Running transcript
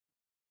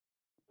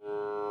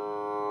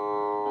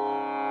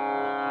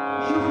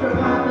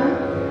সুপ্রভাত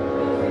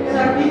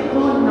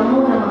সর্বিভ্যো নমো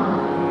নমঃ।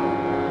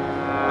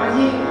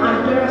 আজি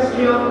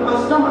আন্তঃৰাষ্ট্ৰীয়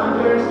অষ্টম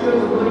আন্তঃৰাষ্ট্ৰীয়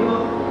যোগ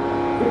দিৱস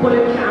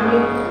উপলক্ষে আমি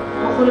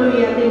সকলো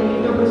ইয়াতে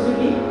মিলিত হৈছোঁ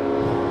কি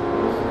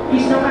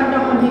কৃষ্ণকান্ত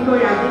সন্দিকৈ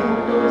ৰাজীৱ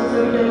মুক্ত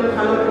বিশ্ববিদ্যালয়ৰ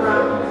ফালৰ পৰা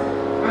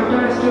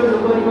আন্তঃৰাষ্ট্ৰীয়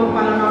যোগ দিৱস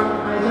পালনৰ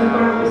আয়োজন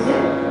কৰা হৈছে।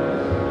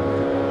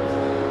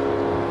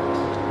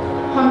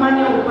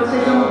 সন্মানীয়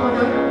উপাচাৰ্য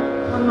মহোদয়,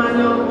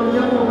 সন্মানীয়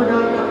পঞ্জক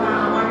মহোদয় তথা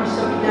আমাৰ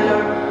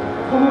বিশ্ববিদ্যালয়ৰ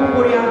সমূহ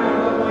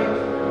পৰিয়ালবৰ্গক মই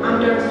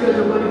আন্তঃৰাষ্ট্ৰীয়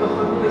যোগ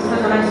দিৱসৰ শুভেচ্ছা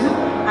জনাইছোঁ।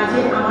 আজি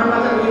আমাৰ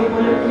মাজত এই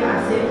উপলক্ষে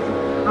আছে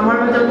আমাৰ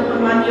মাজত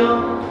সন্মানীয়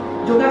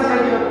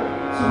যোগাচাৰ্য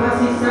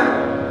সুভাষিছ ছাৰ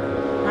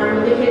আৰু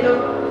তেখেতক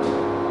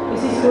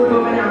বিশেষ কৰিবৰ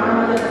কাৰণে আমাৰ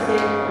মাজত আছে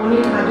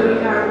অনিল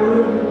হাজৰিকা আৰু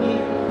অৰুণমুখী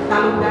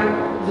তালুকদাৰ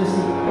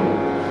যোশী।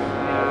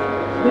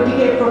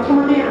 গতিকে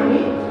প্ৰথমতে আমি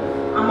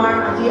আমাৰ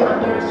আজি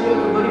আন্তঃৰাষ্ট্ৰীয়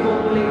যোগ দিৱস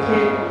উপলক্ষে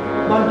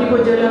বন্তি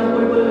প্ৰজ্বলন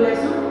কৰিবলৈ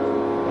ওলাইছোঁ।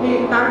 সেই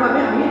তাৰ বাবে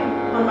আমি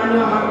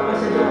সন্মানীয় আমাৰ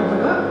উপাচাৰ্য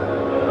মহোদয়ক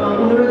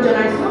অনুৰোধ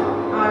জনাইছোঁ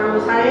আৰু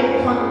ছাৰে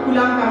এখন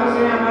কুলাম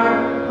কাগজেৰে আমাৰ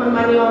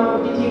সন্মানীয়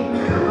অতিথিক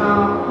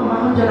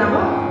সম্ভাষণ জনাব।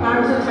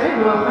 তাৰপিছত ছাৰে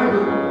দুআষাৰ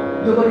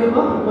যোগ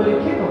দিৱস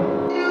উপলক্ষে ক'ব।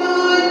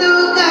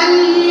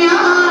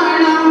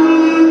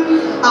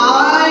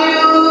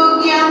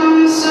 आरोग्यं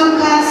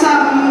सुख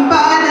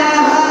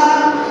संपदः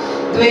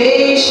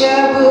द्वेष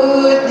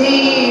बुद्धि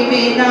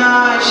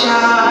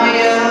विनाशाय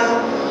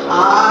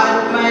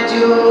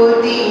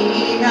आत्मज्योति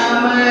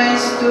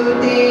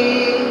नमस्तुते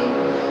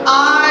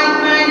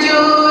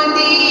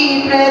आत्मज्योति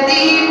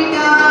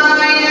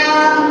प्रदीप्ताय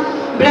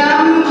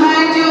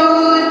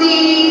ब्रह्मज्योति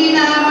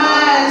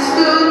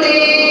नमस्तुते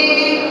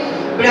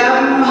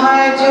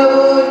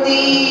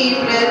ब्रह्मज्योति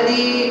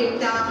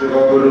प्रदीप्ता।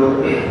 যোগগুৰু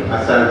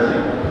আচাৰ্য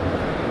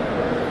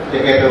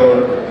তেখেতৰ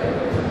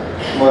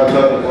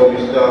মঞ্চত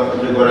উপবিষ্ট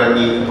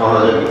দুগৰাকী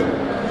সহযোগী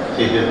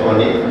শ্ৰীযুত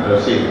অনিল আৰু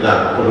শ্ৰীযুত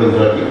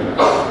অৰুণজ্যোতি।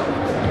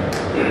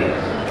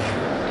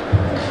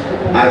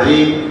 আজি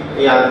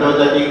এই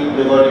আন্তৰ্জাতিক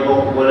যোগ দিৱস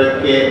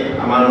উপলক্ষে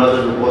আমাৰ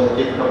মাজত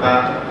উপস্থিত থকা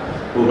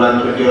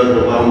পূৰ্বাঞ্চলীয়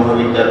যোগ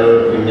মহাবিদ্যালয়ৰ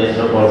অন্যান্য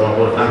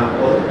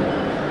কৰ্মকৰ্তাসকল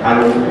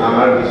আৰু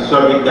আমাৰ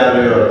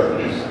বিশ্ববিদ্যালয়ৰ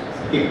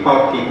শিক্ষক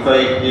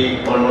শিক্ষয়িত্ৰী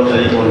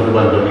কৰ্মচাৰী বন্ধু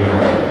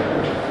বান্ধৱীসকল,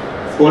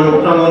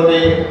 প্ৰথমতে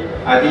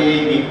আজি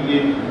এই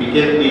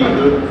বিশেষ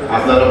দিনটোত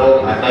আপোনালোকক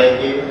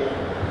আটাইকে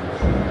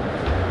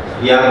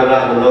হিয়া ভৰা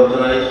গৌৰৱ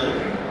জনাইছোঁ।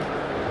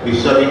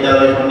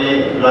 বিশ্ববিদ্যালয়খনে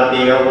যোৱা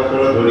 13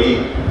 বছৰ ধৰি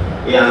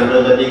এই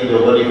আন্তৰ্জাতিক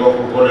যোগ দিৱস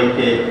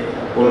উপলক্ষে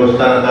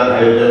অনুষ্ঠান এটাৰ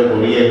আয়োজন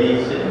কৰি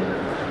আহিছে।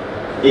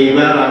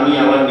 এইবাৰ আমি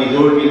আমাৰ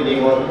নিজৰ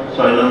বিল্ডিঙত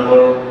 6 নম্বৰ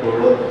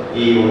ফ্ল'ৰত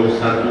এই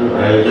অনুষ্ঠানটো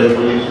আয়োজন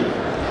কৰিছোঁ।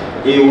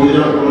 এই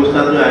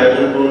অনুষ্ঠানটো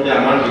আয়োজন কৰোঁতে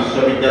আমাৰ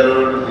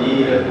বিশ্ববিদ্যালয়ৰ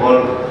যিসকল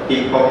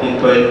শিক্ষক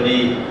শিক্ষয়িত্ৰী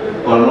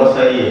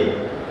কৰ্মচাৰীয়ে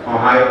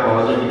সহায়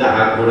সহযোগিতা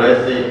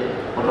আগবঢ়াইছে,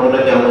 প্ৰথমতে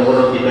তেওঁলোকৰ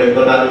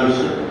কৃতজ্ঞতা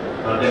লৈছোঁ।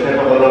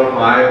 তেখেতসকলৰ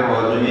সহায়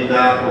সহযোগিতা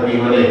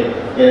অবিহনে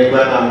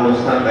এনেকুৱা এটা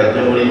অনুষ্ঠান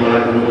কাৰ্যকৰী কৰা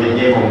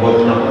কোনোপধ্যেই সম্ভৱ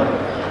নহয়।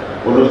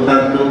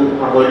 অনুষ্ঠানটো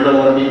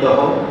সাফল্যমণ্ডিত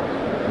হওক।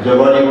 যোগ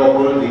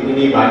দিৱসৰ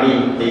যিখিনি বাণী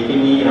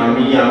সেইখিনি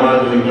আমি আমাৰ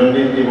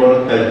দৈনন্দিন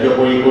জীৱনত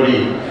কাৰ্যকৰী কৰি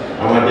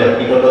আমাৰ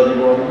ব্যক্তিগত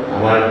জীৱন,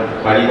 আমাৰ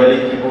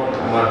পাৰিবাৰিক জীৱন,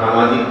 আমাৰ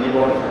সামাজিক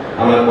জীৱন,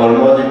 আমাৰ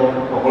কৰ্ম জীৱন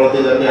সকলোতে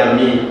যাতে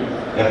আমি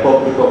একক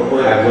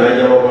দুককৈ আগুৱাই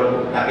যাব পাৰোঁ,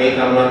 তাকেই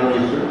কামনা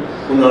কৰিছোঁ।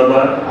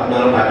 পুনৰবাৰ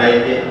আপোনালোক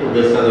আটাইকে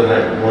শুভেচ্ছা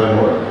জনাই মই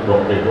মোৰ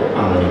বক্তব্য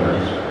সামৰণি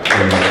মাৰিছোঁ।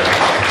 ধন্যবাদ।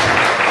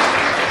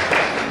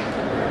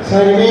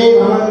 सर्वे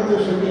भवन्तु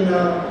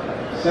सुखिनः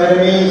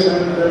सर्वे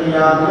सन्तु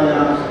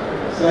निरामयाः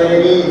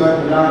सर्वे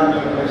भद्राणि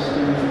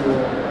पश्यन्तु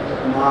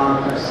मा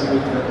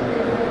कश्चित् दुःखं।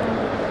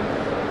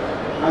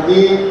 আজি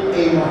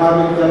এই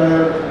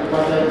মহাবিদ্যালয়ের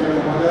উপাচার্য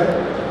মহোদয়,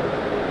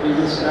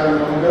 রেজিস্ট্রার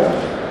মহোদয়,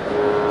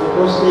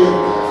 উপস্থিত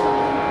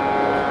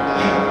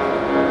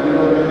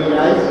যুবপ্রেমী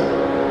রাইজ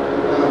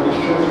তথা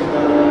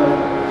বিশ্ববিদ্যালয়ের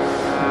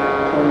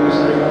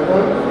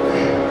কর্মচারীসকল,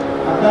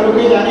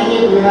 আপোনালোকে জানে যে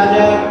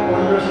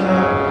 2015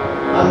 চনত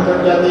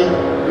আন্তর্জাতিক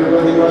যোগ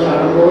দিবস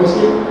আরম্ভ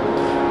হৈছিল।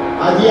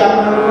 আজি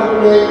আপোনালোকক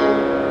লৈ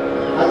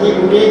আজি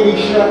গোটেই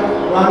বিশ্বৰ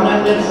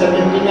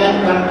 179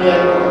 কাণ্ট্ৰি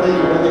আগতে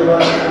যোগ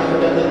দিবস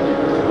আন্তৰ্জাতিক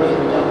যোগ দিবস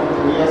উদযাপন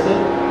কৰি আছে।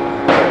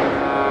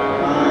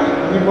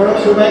 আমি বৰ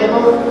সৌভাগ্য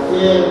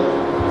যে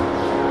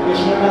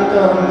কৃষ্ণকান্ত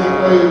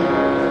সন্দিকৈ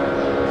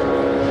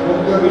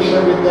মুক্ত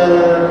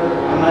বিশ্ববিদ্যালয়ৰ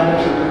আমাৰ এটা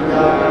সুযোগ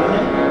দিয়াৰ কাৰণে।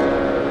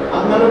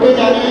 আপোনালোকে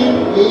জানে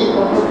এই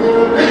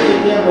পথকেৰে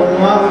যেতিয়া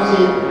বনোৱা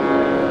হৈছিল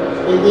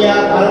তেতিয়া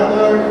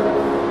ভাৰতৰ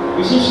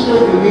বিশিষ্ট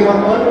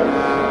যোগীসকল,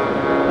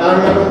 তাৰ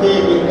লগতে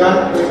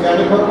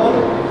বৈজ্ঞানিকসকল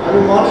আৰু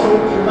মই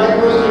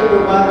সৌভাগ্যশ্ৰী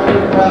পূৰ্বাঞ্চলৰ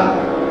পৰা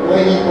মই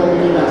এই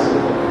কমিটিত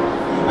আছিলোঁ।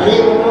 আৰু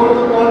এই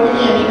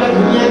কলখিনি এনেকুৱা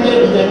ধুনীয়াকৈ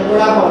ডিজাইন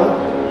কৰা হ'ল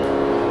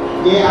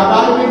যে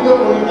আবালবৃদ্ধ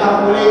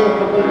কন্যাসকলে এই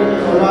প্ৰকল্পখিনি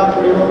ফ'ল' আপ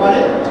কৰিব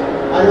পাৰে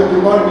আৰু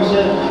যুগৰ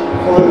বিশেষ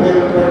ফল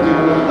তেওঁলোকৰ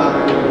জীৱনত লাভ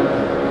কৰিব পাৰে।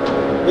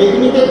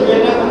 এইখিনিতে দুই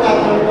এটা কথা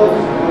আপোনালোকক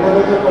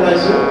অৱগত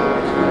কৰাইছোঁ।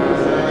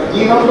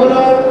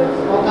 যিসকলৰ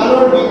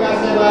কঁকালৰ বিষ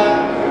আছে বা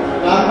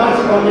লাম্বাৰ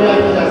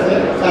স্পন্ডিলাইটিছ আছে,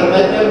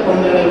 চাৰ্ভাইকেল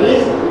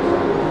স্পন্ডিলাইটিছ,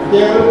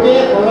 তেওঁলোকে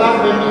ফ'ল' আপ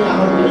বেণ্ডিং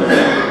আসন কৰিব।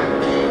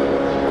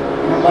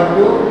 Number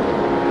 2,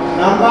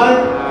 number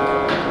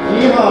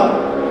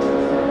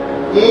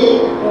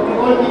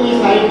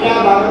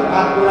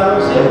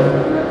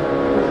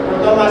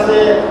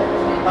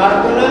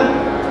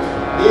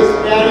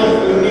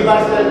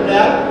universal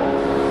prayer,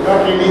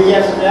 not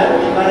religious prayer.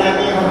 সেইকাৰণে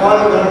আমি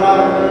সকলো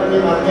ধৰ্মাৱলম্বী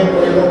মানুহে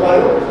কৰিব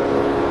পাৰোঁ।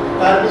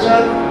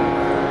 তাৰপিছত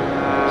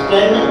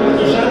standing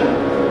position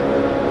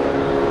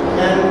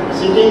and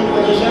sitting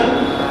position,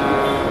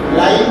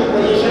 lying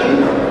position,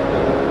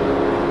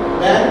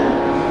 then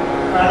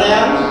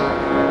pranayams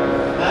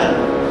and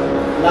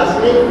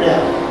lastly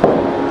prayer.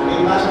 এই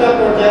পাঁচটা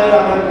পৰ্যায়ৰ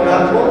আমাৰ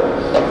পঢ়াব।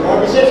 মই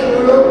বিশেষ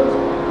কৰিলোঁ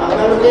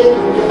আপোনালোকে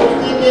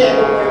জবৰদস্তিকে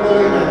একো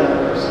কৰিবলৈ নাযাব,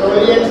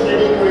 শ্ল'লি এণ্ড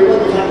ষ্টেডি কৰিব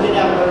যিমানখিনি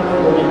আপোনালোকৰ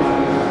বডি পাব।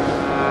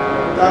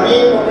 আমি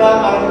প্ৰগ্ৰাম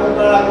আৰম্ভ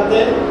কৰাৰ আগতে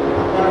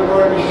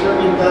আপোনালোকৰ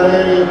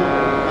বিশ্ববিদ্যালয়ৰ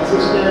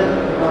এছিষ্টেণ্ট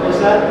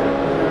প্ৰফেচাৰ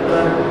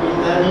ডক্টৰ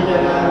ইন্দ্ৰাণী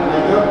ডেকা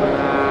বাইদেউক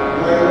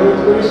মই অনুৰোধ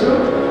কৰিছোঁ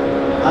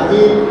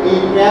আজি এই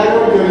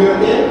প্ৰেয়াৰৰ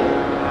জৰিয়তে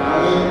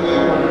আমি এই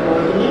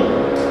প্ৰটকলখিনি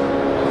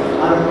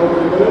আৰম্ভ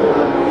কৰিবলৈ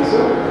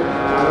আগবাঢ়িছোঁ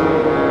আৰু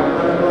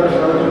আপোনালোকৰ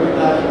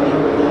সহযোগিতা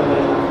সহযোগিতাৰ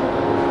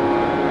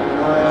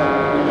মই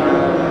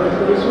মেডামক অনুৰোধ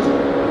কৰিছোঁ।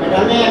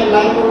 মেডামে এক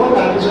লাইন ক'ব,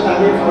 তাৰপিছত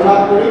আমি ফ'ল'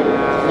 আপ কৰিম।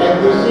 লাইক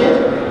দিছ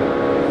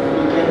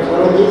you can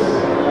follow this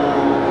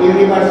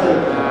universal.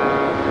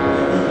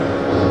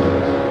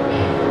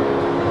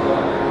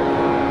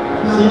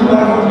 Sit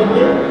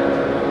comfortably,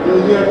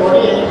 use your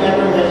body any kind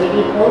of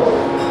necessity pose,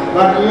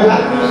 but you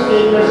have to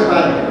stay your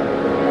spine.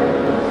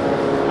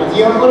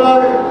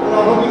 যিসকলৰ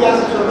অসুবিধা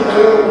আছে ছবি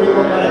তৈয়াৰ কৰিব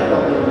পাৰে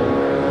problem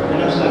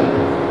understand.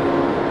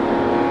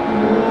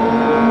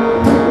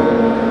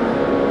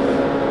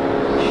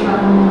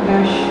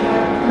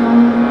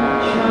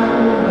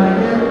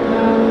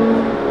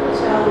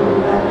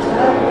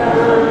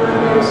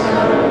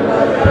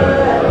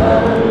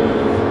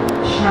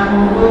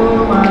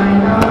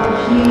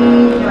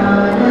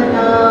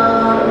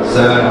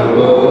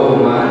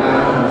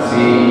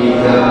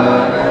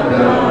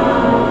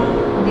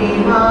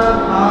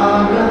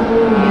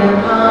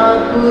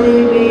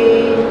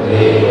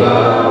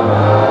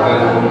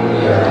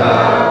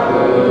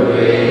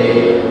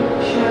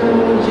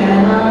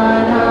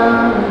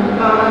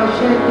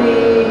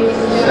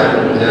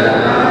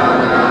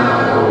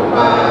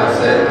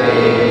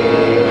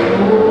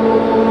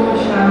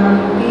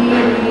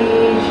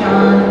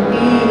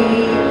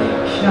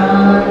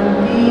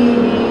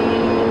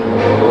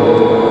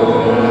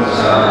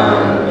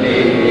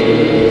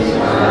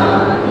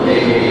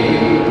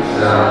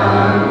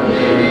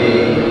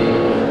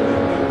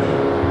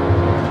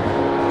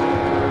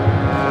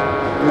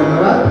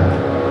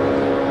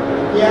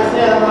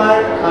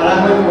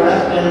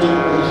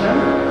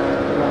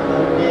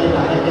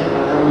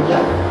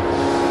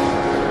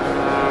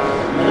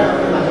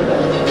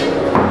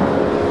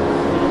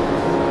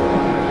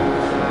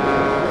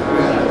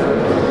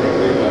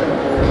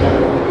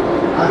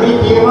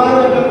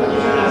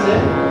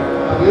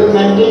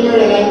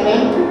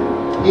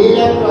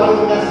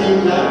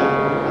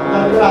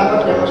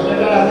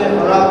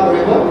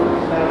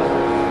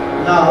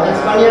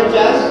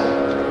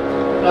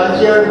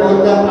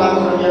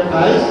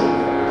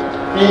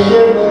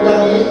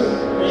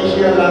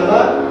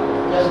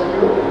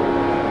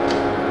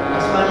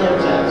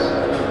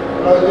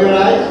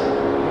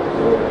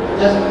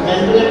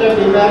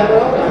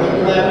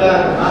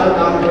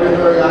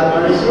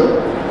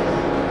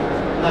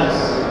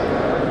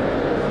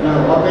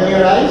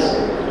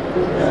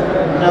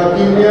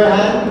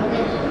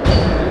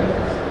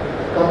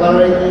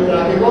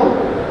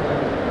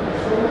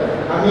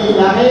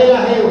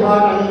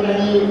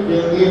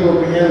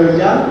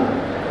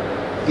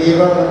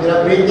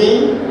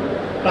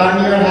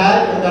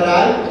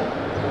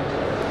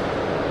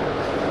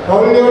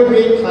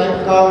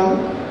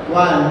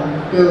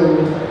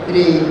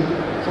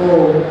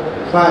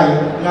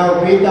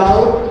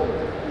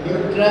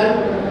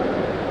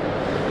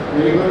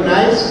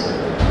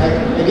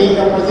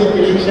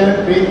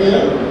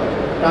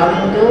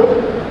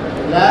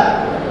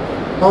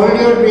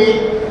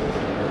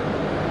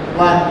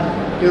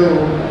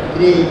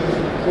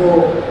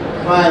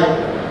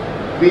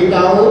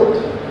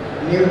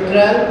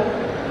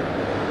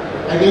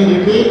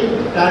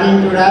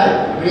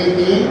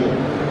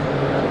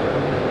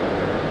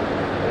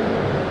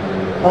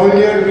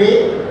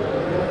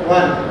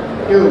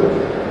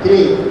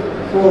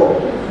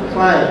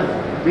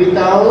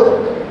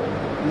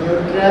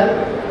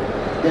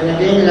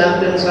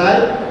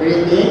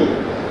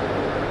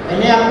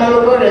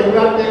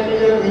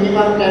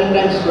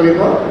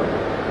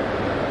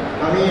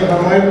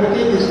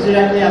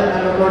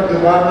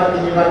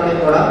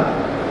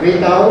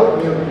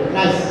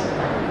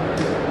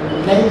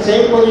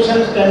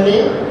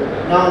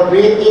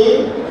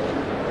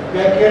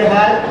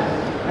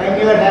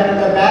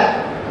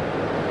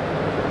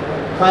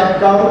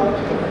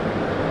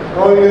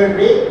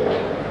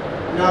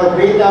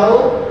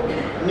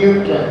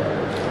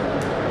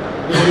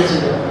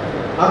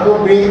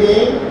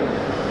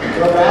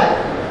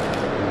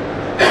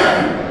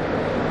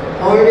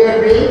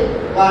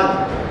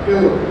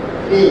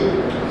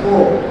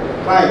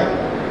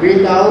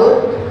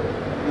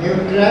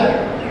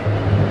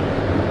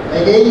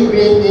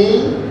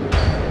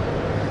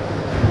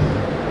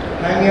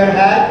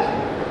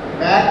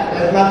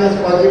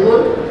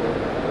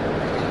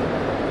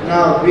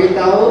 Now breathe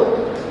out,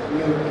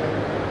 neutral.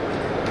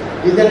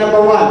 This is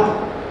number 1.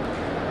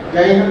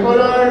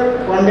 যাইসকলৰ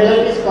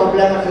স্পন্ডাইলাইটিছ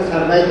problem আছে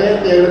সাৰ্ভাইকেল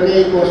তেওঁলোকে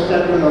এই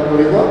পোষ্টাৰটো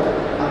নকৰিব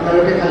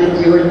আপোনালোকে খালি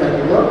কি হৈ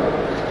থাকিব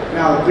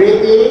Now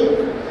breathe in,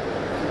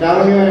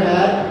 down your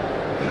head,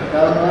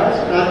 downwards,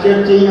 touch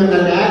your chin on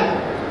the neck,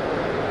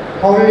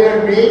 hold your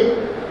breath,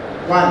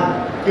 1,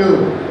 2,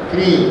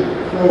 3,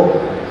 4,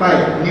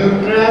 5,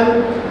 neutral,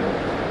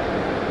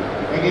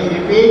 again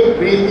repeat,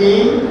 breathe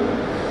in,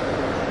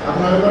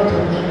 আপোনালোকৰ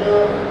থুনিটো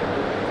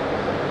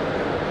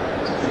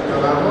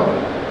লগাব,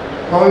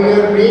 hold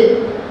your breath,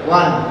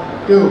 1,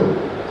 2,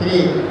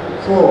 3,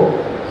 4,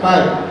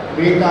 5,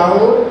 breathe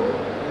out,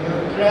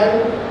 neutral,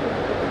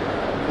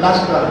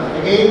 last one,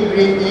 again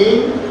breathe in,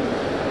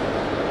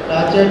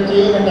 touch your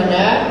chin and the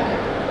neck,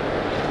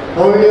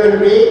 hold your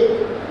breath,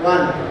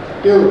 1,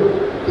 2,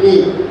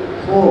 3,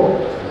 4,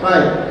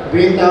 5,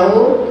 breathe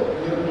out,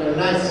 neutral,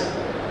 nice.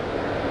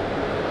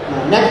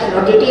 Next,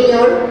 rotating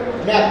your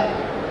neck,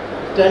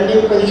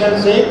 standing position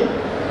same.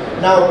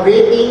 Now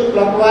breathe in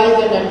clockwise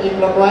and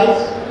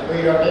anti-clockwise, we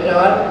rotate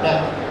our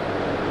neck.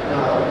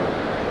 Now,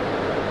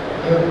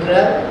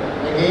 neutral,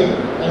 again,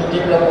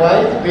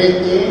 anti-clockwise,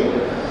 breathe in,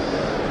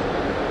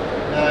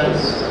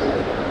 nice.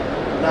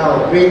 Now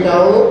breathe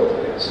out,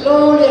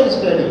 slowly and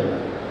steady.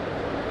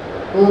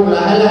 Who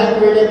lahe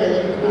kore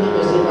benefit kuni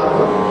besi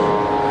pabo.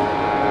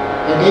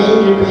 Again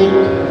repeat,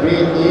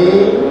 breathe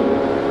in,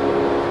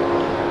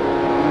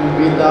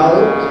 breathe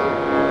out.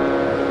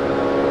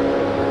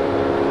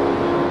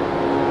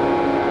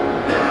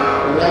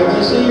 Like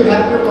you see, you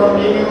have to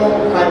continue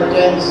 5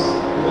 times.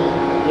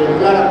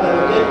 Regular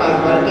apaloke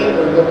 5 bar ke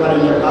korbo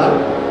pariye par.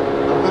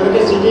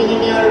 Apaloke sitting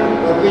in your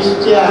office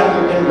chair,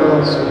 you can do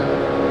also.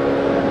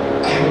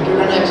 Itu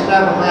kan extra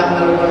সময়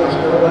আপনাদের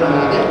নষ্ট করব না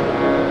লাগে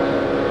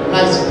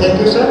nice thank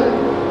you sir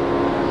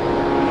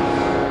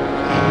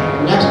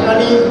next one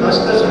is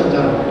হস্ত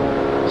সঞ্চালন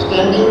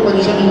standing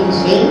position is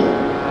same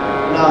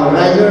now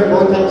rise your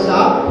both hands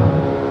up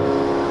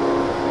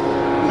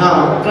now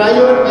try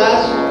your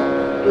best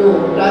to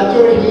touch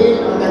your heels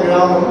on the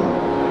ground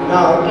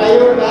now try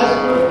your best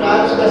to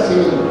touch the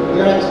ceiling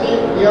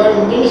your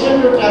intention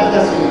to touch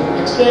the ceiling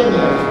extend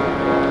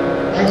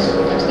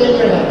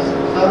your hands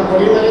और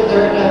body में जो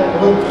है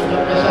बहुत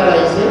pressure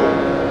I से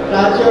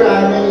touch your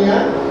arm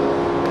here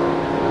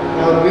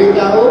now breathe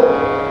out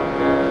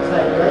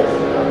sideways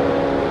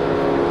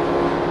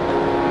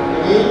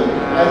again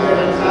raise your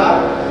hands up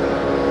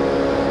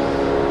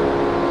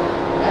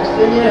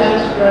extend your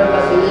hands toward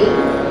the ceiling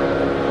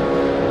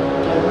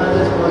as much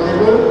as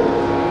possible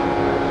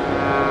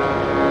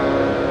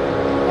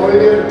hold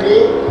your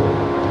breath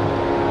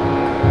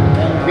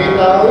and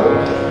breathe out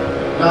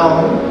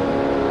down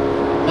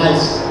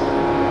nice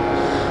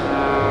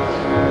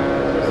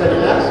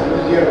relax,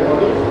 use your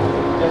body.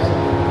 That's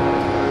it.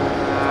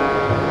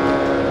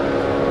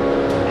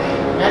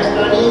 Next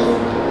one is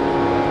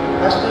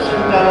Hasta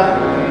Shankara.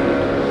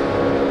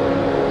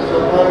 So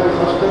called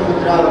Hasta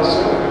Mudra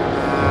also.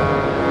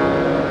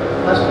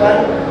 First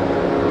one,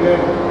 your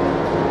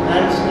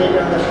hands straight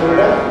on the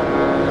shoulder,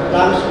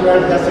 thumbs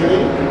towards the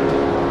ceiling.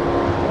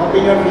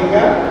 Open your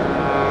finger.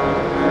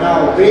 Now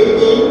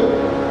breathe in,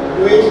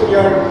 twist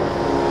your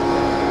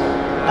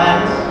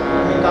hands.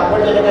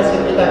 কাপড় যেটা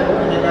safety থাকো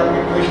এটা আপনি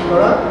twist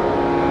করো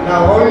নাও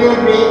hold your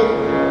breadth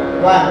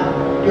 1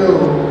 2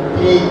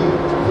 3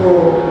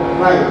 4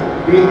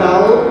 5 breathe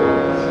out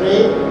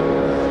straight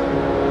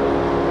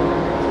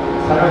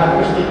সারা হাত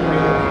straight করে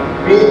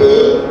breathe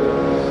in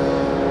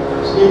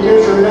straight your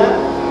shoulder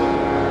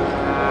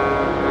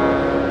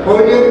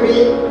hold your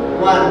breadth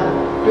 1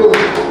 2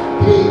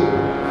 3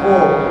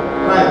 4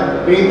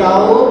 5 breathe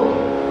out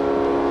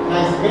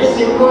nice very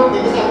simple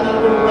দেখেছি আপনার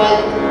পুরো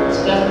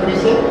স্ট্রেচ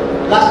করেছে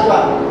Last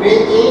one,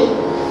 breathe in,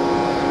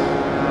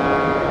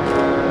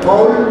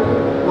 hold,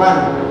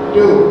 1,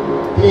 2,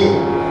 3,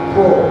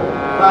 4,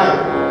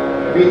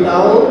 5, breathe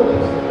out,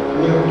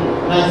 neutral,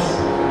 nice.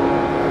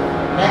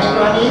 Next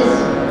one is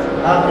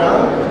up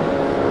down,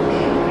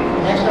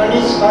 next one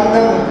is Bandha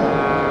Mudra.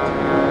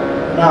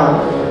 Now,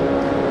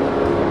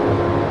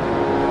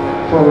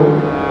 hold,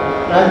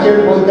 touch your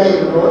both the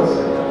elbows,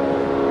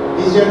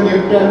 this is your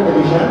neutral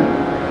position,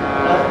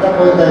 touch the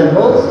both the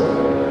elbows.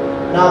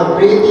 Now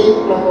breathe in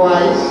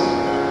clockwise,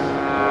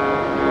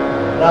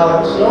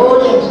 round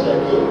slowly and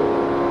steady,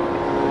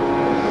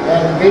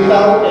 and breathe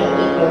out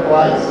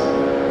anti-clockwise.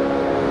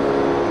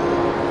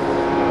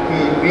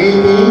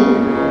 Breathe in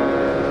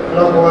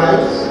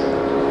clockwise,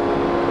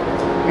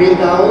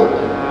 breathe out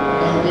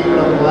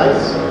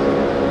anti-clockwise.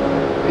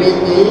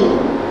 Breathe in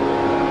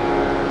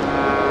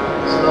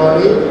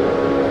slowly,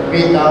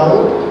 breathe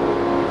out.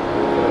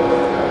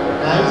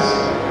 Nice.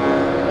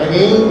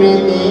 Again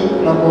breathe in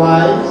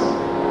clockwise.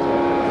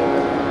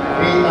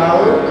 Breathe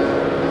out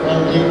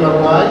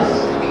anti-clockwise.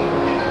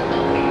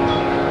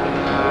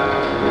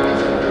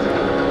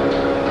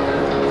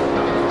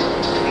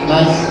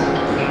 Nice.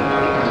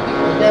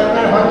 এটা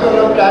আপনার হয়তো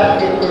লোক tyre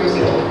feel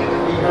করেছে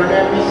এই কারণে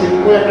আপনি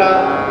simple একটা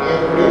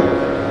করে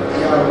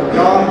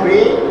long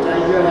breath,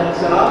 raise your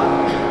hands up,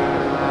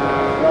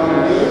 long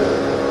breath.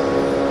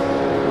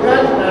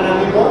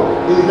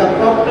 is the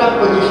propped up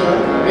position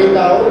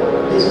without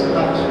this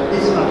much.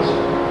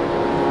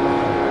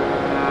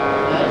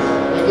 Nice.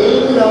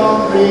 Again, long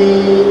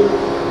breathe.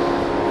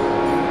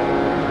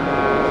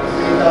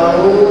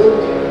 Without.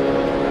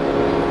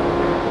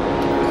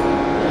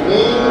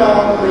 Again,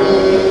 long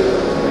breathe.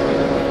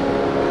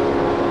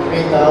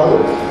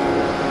 Without.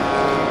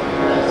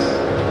 Nice.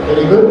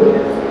 Very good.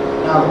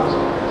 Now,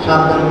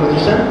 sharp down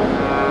position.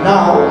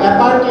 Now,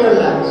 apart your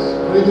legs.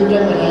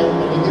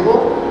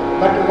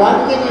 But one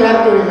thing you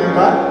have to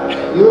remember,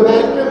 you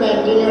have to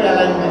maintain your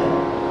alignment.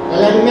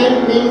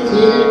 Alignment means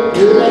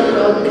you and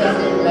toes in the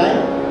same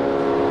line.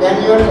 Then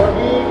your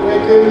body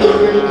weight will be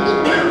equally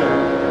distributed.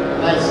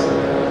 Nice.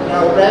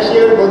 Now press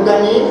your both the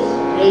knees,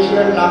 raise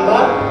your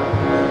lumbar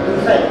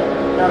inside.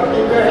 Now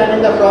keep your hand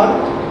in the front.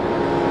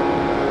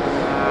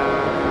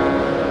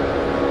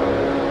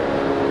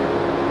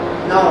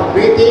 Now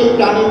breathe in,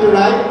 turning to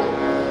right.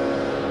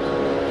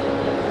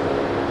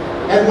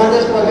 As much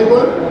as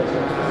possible.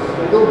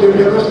 Look to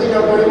the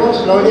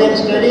slowly and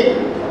steady.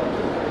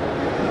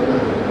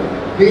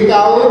 Breathe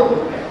out,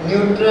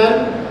 neutral.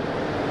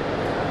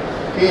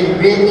 Feel,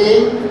 breathe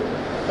in,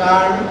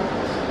 turn.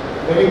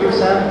 Very good,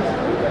 sir.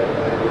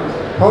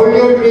 Hold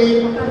your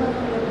breath.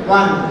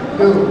 1,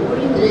 2,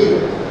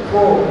 3,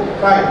 4,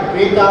 5.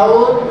 Breathe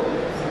out,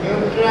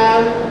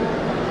 neutral.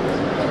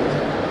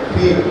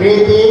 Feel,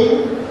 breathe in,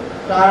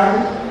 turn.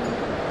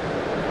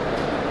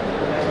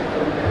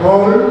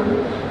 Hold.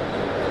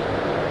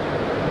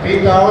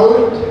 Breathe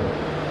out,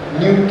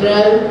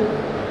 neutral.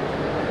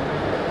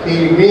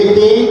 Feel, breathe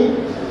in,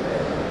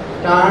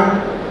 turn.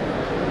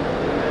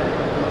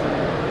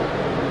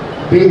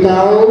 Breathe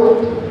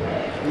out,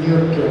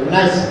 neutral.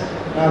 Nice.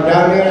 Now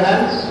down your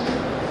hands.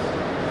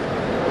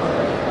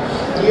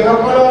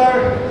 যিসকলৰ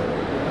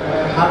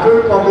হাঁটুৰ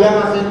problem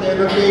আছে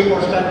তেওঁলোকে এই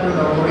পশ্চাৰটো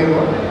নকৰিব।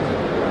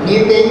 নি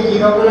pain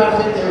যিসকলৰ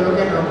আছে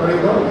তেওঁলোকে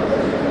নকৰিব।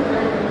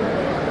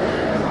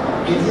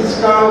 This is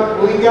called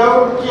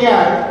without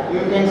chair.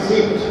 You can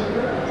sit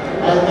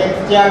as next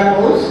chair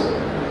pose.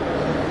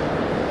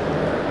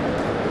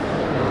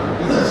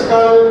 This is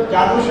called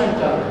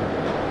Janushancha.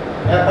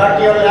 Apart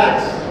your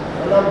legs,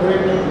 all of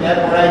breathing gap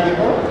right.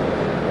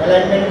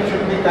 Alignment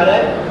should be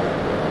correct.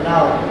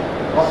 Now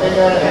open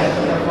your hands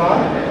to the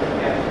front.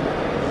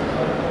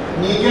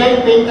 Knee joint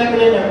pain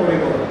takle na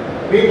koribo.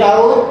 Breathe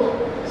out,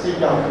 sit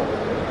down.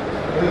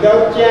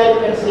 Without chair you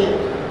can sit.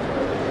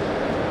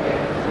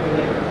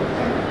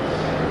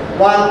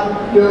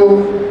 1,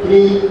 2,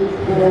 3,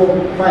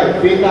 4,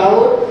 5. Breathe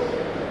out.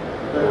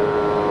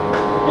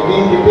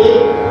 Again repeat.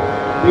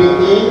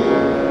 Breathe in.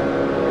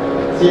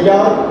 Sit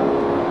down.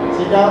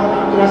 Sit down.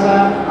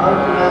 Out.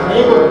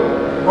 Very good.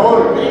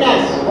 Hold. Very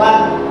nice.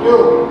 1,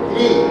 2,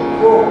 3,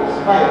 4,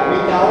 5.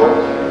 Breathe out.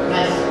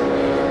 Nice.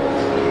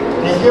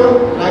 Thank you.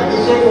 Like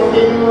this way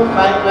continue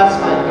 5 plus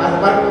 5. As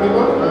bar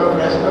koribo. Kalau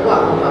rest koribo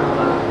aku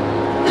paksa.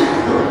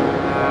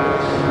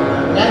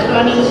 Next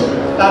one is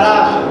Tara,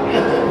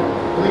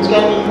 which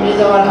can increase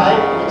our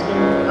height. Which can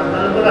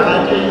our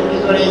height will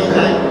increase our age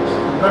height.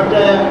 But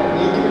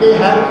it will be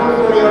helpful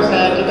for your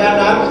sciatica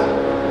nerves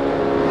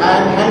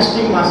and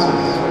hamstring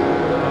muscles.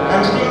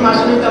 Hamstring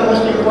muscle is the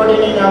most important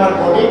in our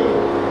body.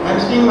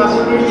 Hamstring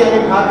muscle will be a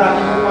part of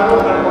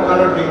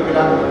our body.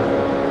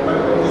 But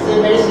this is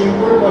a very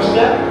simple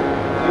posture.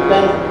 You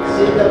can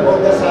sit both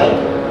the side,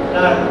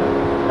 turn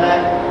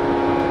back.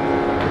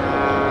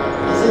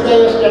 This is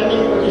your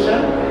standing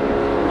position.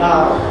 Now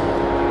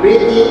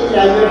breathe in,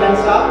 raise your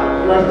hands up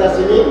towards the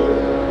ceiling.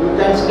 You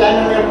can stand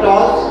on your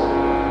toes.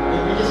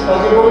 If it is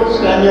possible,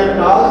 stand your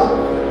toes.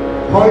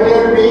 Hold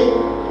your breath.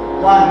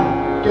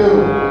 1, 2,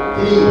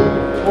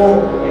 3,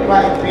 4,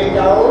 5. Breathe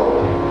out.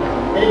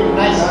 Very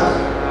nice.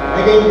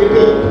 Again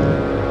repeat.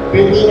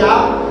 Breathing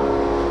up.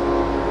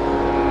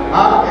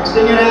 Up.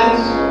 Extend your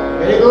hands.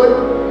 Very good.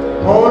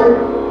 Hold.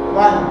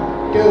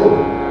 1, 2,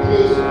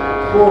 3,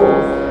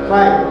 4,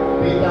 5.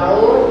 Breathe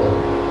out.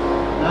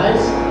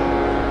 Nice.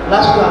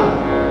 Last one.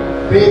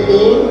 Breathe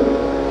in.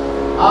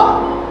 Up.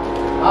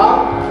 Up.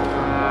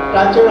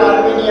 Touch your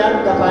Armenian,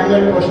 the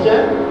final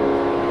posture.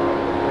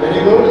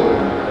 Very good.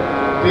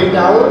 Breathe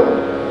out.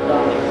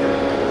 Down.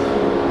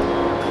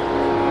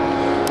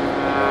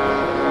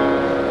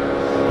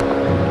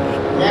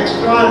 Next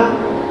one.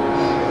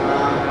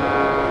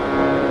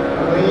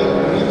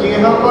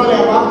 যিসকল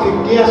এমাহ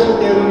 50 আছো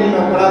তেওঁলোকে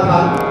নকৰা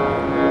ভাল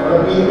আৰু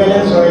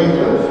ইনবেলেন্স হৈ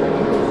এইটো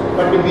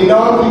but below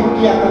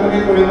 50 আপোনালোকে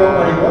কৰিব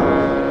পাৰিব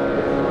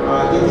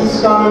this is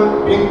called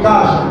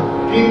Brinkasana,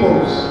 tree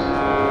pose.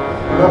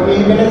 অলপ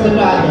ইনবেলেন্স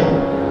এটা আহে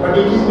but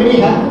it is very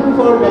helpful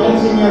for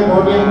balancing your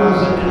body and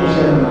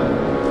concentration.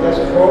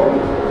 Just hold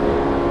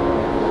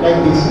like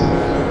this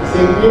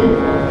simply.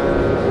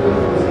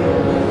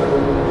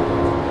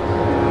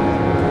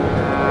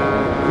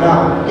 Now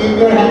keep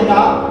your hand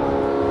up.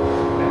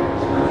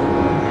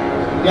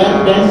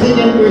 Dancing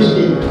and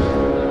twisting.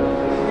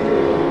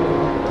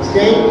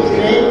 Straight,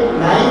 straight.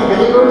 Nice,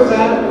 very good,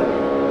 sir.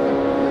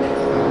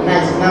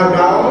 Nice. Now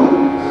down.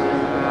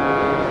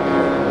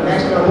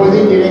 Next,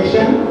 opposite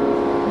direction.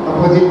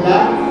 Opposite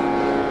left.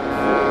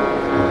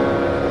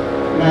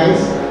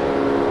 Nice.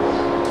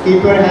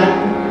 Keep your hand.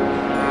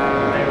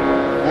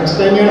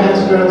 Extend your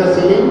hands toward the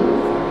ceiling.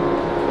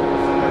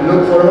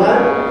 Look forward.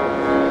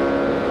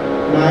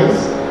 Nice.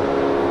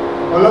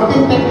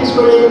 অলপদিন practice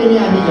কৰি কিনি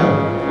আহি যাওঁ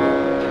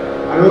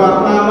আৰু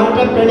আমাৰ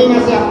এটা training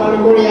আছে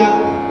আপোনালোকৰ ইয়াত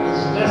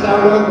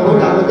ছাৰৰ বহুত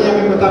আগতে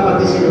আমি কথা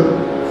পাতিছিলোঁ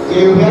যে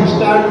you have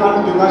start one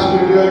yoga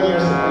studio' in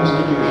ইয়ৰ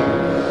ইনষ্টিটিউশ্যন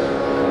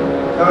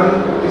কাৰণ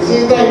this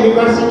is the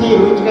university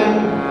which কেন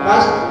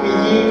first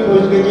PG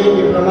post graduate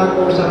diploma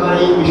course আমাৰ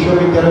এই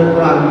বিশ্ববিদ্যালয়ৰ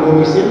পৰা আৰম্ভ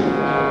হৈছিল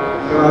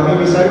তো আমি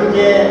বিচাৰোঁ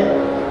যে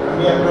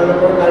আমি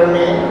আপোনালোকৰ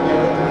কাৰণে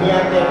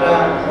ধুনীয়াকৈ এটা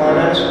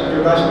modern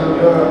yoga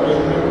studio'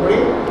 arrangement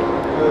Karim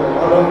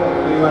all of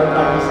you are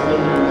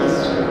participating in this.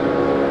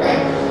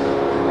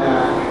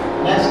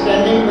 Next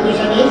standing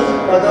position is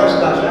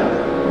Padhastasana.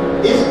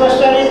 This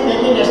question is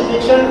making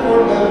restriction for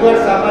those who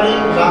are suffering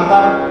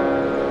lumbar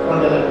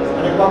spondylitis.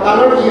 And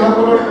কঁকালৰ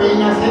যিসকলৰ পেইন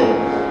আছে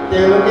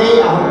তেওঁলোকেই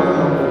আহৰণ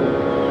নকৰিব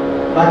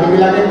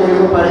বাকীবিলাকে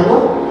কৰিব পাৰিব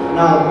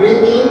Now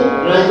breathe in,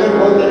 raise your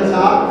both hands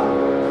up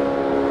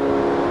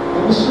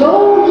and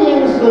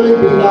slowly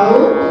breathe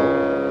out.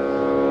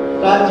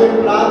 Touch your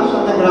palms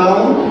on the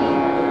ground.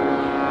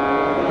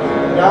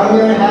 Down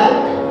your head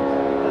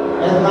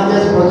as much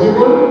as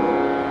possible.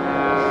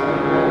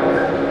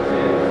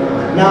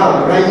 Now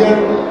raise your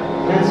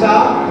hands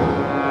up,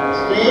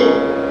 straight,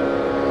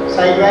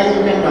 sidewise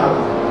you can down.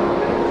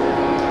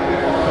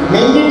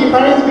 Mainly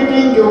difference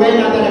between yoga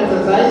and other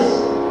exercise.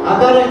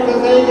 Other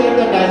exercise are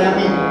the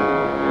dynamic,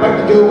 but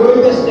yoga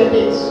is the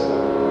statics.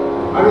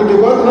 আৰু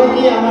যোগত হয়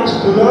কি আমাৰ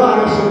স্থূল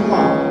আৰু সূক্ষ্ম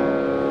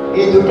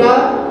এই দুটা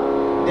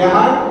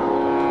দেহৰ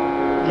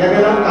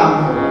লেভেলৰ কাম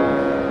হয়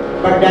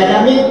but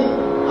dynamic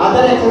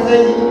other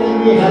exercises can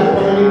be help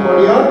only for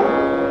your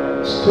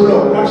স্থূল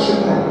not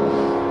সূক্ষ্ম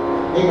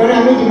এইকাৰণে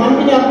আমি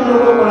যিমানখিনি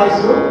আপোনালোকক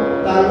কৰাইছোঁ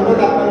তাৰ লগত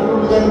আপোনালোকক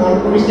বুজাই মন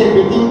কৰিছে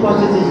breathing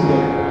process is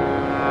there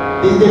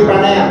this is the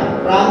pranayam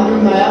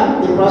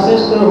the process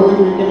through which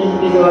we can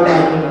increase our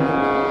diaphragm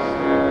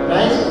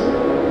nice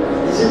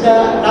this is the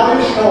now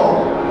you show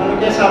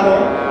আপোনালোকে চাব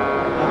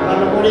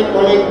আপোনালোকৰ এই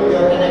কলিগ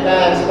কেনেকা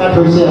এক্সপাৰ্ট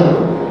হৈছে আৰু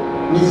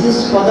this is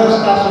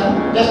Padhastasana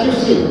just you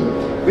see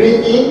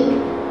breathe in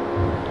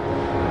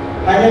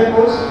final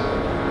pose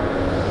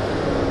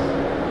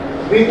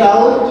breathe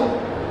out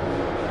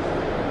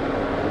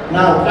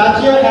now touch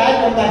your head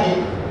on the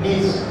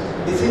knees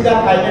this is the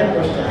final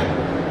posture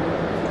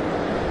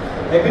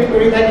repeat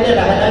kori thakile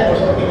lahe lahe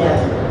bosho kini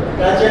ase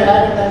touch your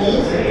head on the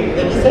knees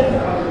that is it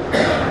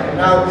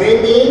now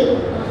breathe in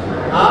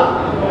up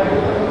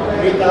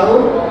breathe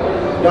out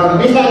down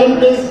be silent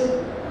please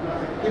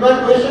কিবা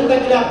question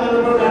থাকিলে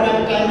আপোনালোকৰ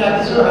কাৰণে time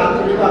ৰাখিছো হাত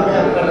তুলিব আমি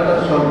আপোনালোকক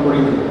solve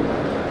কৰি দিম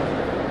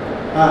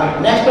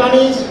next one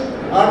is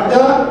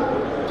Ardha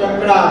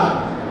Chakrasana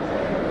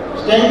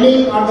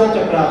standing Ardha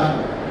Chakrasana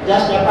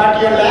just apart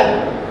your leg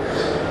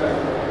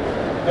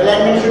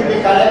alignment should be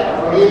correct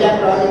heel and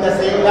cross in the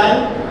same line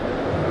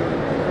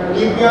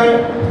keep your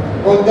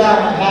both the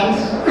hands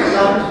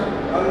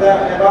on the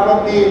above of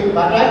the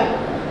buttock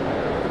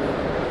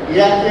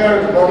erect your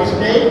body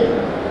straight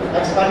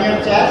expand your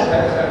chest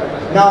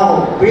now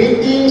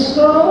breathe in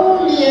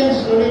slowly and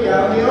slowly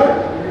down your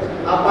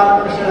upper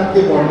portion of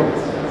the body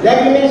leg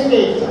remains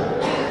straight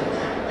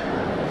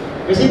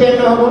বেশি bend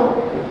হবো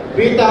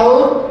breathe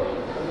out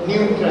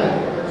neutral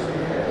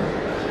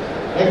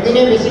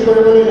একদিনে বেশি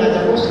কৰিবলৈ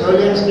নাযাব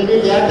slowly and steady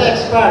they are the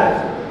expert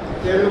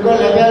তেওঁলোকৰ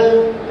level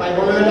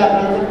পাইবলৈ হলে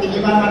আপোনালোকক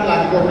 3 মান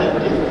লাগিব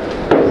পাইবলৈ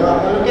তো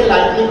আপোনালোকে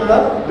লাইটলি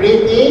কৰক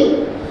breathe in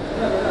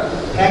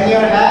hang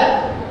your head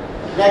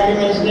leg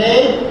remains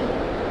straight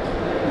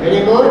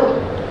very good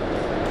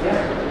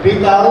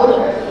breathe out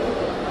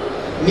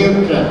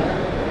neutral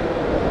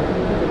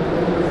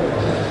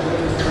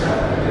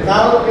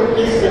now you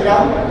please sit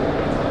down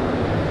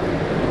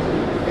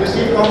you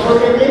sit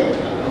comfortably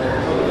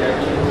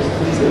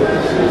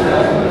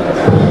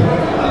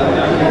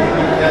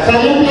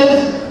second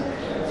place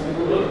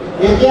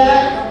এতিয়া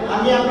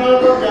আমি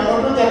আপোনালোকক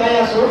ডেমোটো দেখাই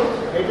আছো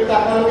এইটো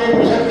আপোনালোকে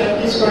পিছত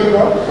প্ৰেক্টিছ কৰিব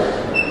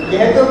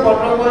যেহেতু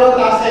প্ৰটকলত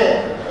আছে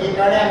এই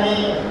কাৰণে আমি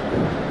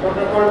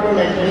প্ৰটকলটো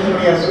মেইনটেইন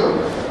কৰি আছো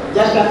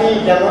জাস্ট আমি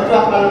ডেমোটো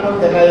আপোনালোকক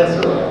দেখাই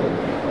আছো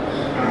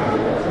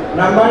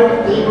নাম্বাৰ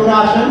 3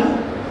 গুণাসন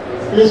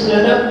প্লিজ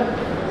ষ্টেণ্ড আপ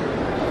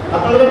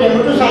আপোনালোকে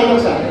ডেমোটো চাই লওক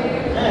স্যাৰ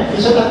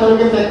পিছত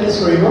আপোনালোকে প্ৰেক্টিছ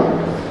কৰিব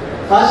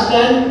ফাৰ্ষ্ট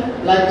ষ্টেণ্ড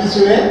লাইক দিছ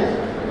ৱে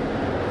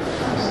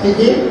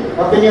স্থিতি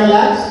open your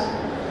legs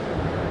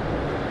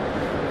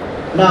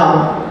now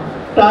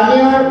turn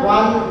your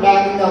one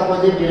leg in the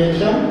opposite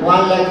direction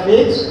one leg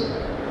fixed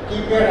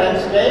keep your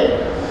hands straight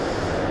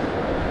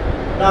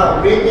now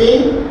breathe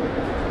in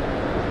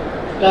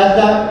touch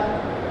the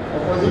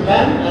opposite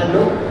hand and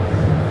look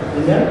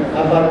in the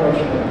upper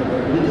portion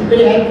it is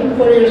very helpful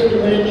for you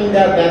stimulating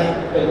the back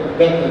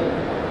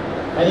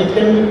and it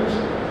can be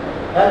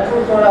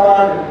helpful for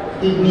our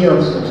kidney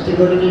also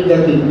stimulating the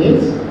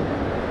kidneys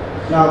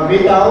now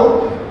breathe out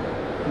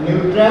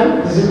neutral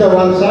this is the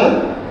one side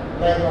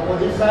then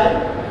opposite side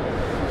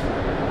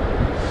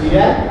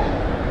erect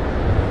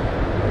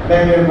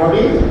bend your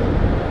body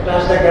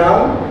touch the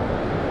ground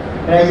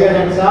raise your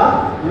hands up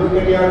look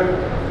at your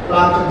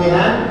palms of the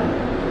hand.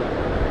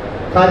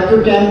 5 to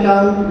 10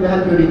 count you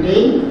have to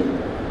retain.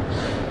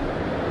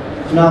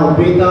 Now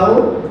breathe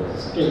out,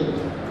 stay.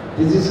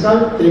 This is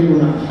called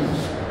Trikonasana.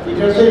 It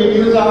also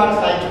reduces our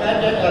side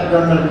fat and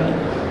abdominal fat.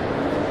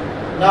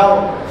 Now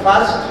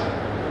first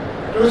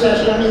 2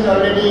 sessions is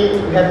already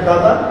we have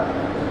covered.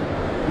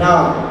 Now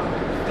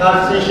third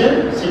session,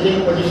 sitting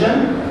position.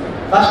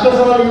 First of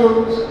all you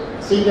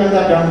sit on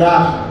the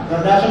Dandasana.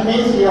 Dandasana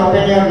means you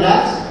open your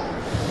legs.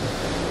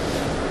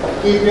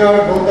 Keep your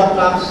both the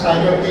palms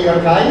side of your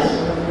thighs.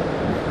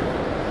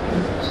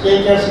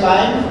 Straight your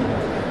spine.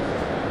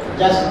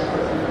 Just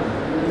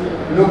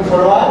look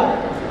forward.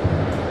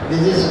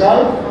 This is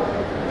called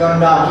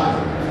Dandasana.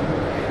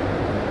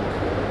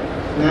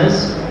 Nice.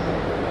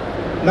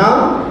 Now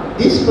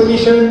this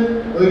position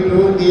we do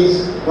this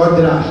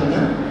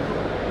Vajrasana.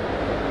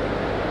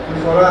 You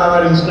follow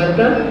our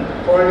instructor.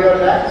 Fold your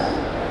legs.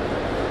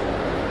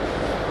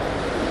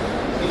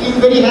 It is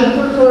very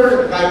helpful for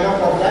gyno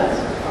problems,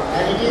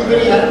 and it is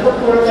very helpful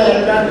for the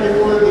elderly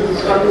people. This is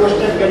called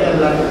posted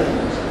elderly.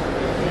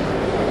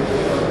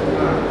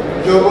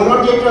 যৌবনত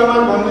যেহেতু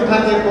আমার বন্ধু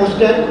থাকে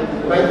posted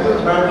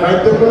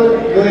বাধ্যকর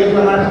যেহেতু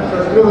আমার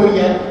শত্রু হয়ে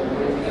যায়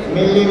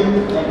mainly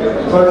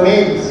for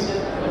মেলস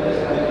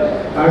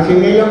আর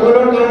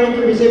ফিমেলসকলৰ কাৰণে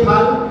একটু বেশি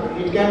ভাল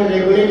it can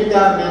regulate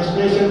the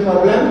menstruation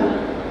problem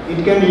it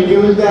can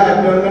reduce the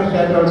abdominal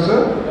fat also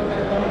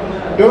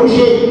don't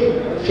shake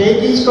shake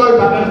is called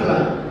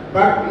butterfly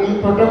but in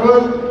protocol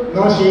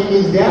no shake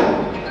is there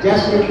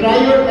just to try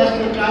your best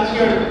to touch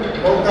your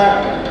both the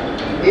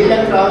heel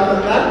and cross on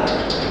the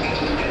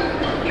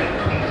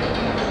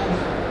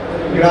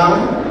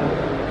ground,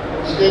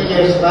 straight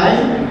your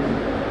spine,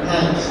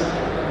 nice.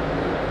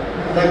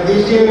 Like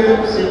this you will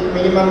sit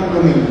minimum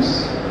 2 minutes.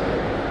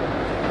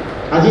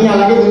 Aji na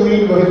lage 2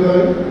 minutes bohe.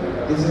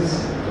 This is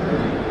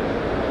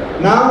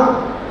now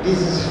this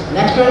is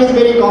next one is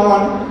very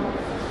common.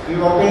 You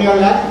open your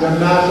leg,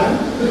 Dandasana.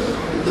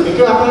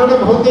 Eto apnaloke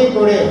bahutei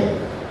kore.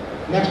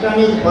 Next one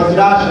is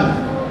Vajrasana.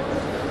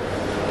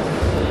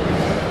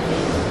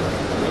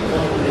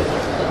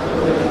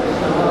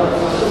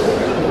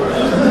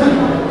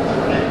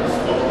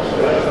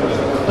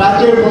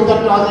 Touch your both the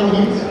toes and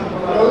hips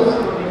close.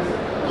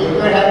 Keep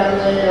your hand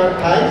on your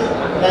thighs.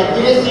 Like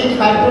this, sit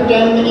 5 to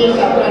 10 minutes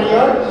after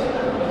your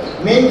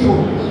main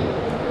food.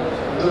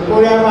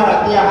 দুপুরে আমার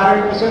রাতে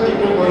আহারের পিছত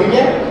একটু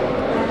করিলে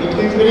it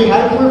is very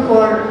helpful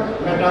for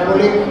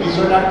metabolic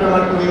disorder to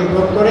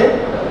improve করে.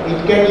 It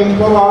can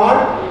improve our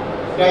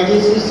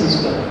digestive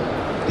system.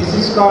 This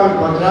is called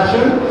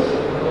Vajrasana.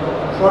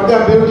 For the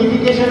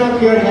beautification of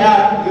your hair,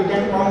 you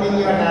can comb in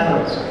your hair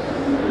also.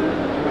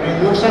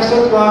 যোগ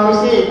শাস্ত্রত কোৱা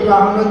হৈছে এইটো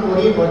আহনত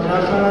বহি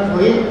বজ্ৰাসনত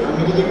বহি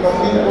আমি যদি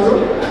combine কৰোঁ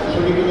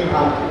চুলিখিনি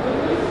ভাল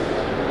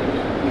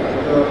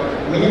তো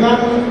মিনিমাম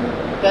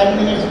 10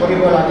 মিনিটস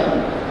কৰিব লাগে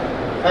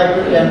 5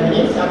 to 10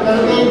 মিনিটস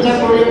আপোনালোকে ইচ্ছা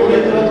কৰি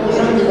বুলেট তলত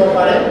কুশন দিব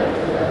পাৰে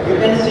you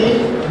can sit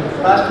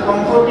first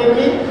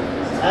comfortably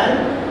and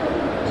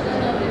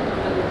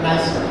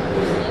nice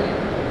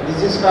this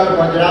is called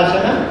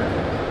বজ্রাসনা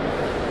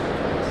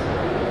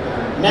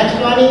next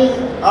one is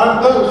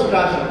অর্ধ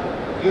উষ্ট্রাসন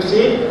you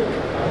seat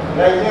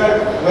raise your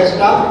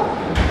waist up,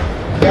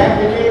 gap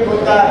between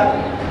both the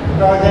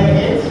toes and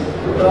heels.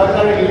 Toes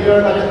are heel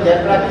or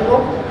gap rakhibo.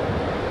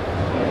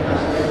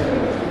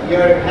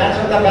 Your hands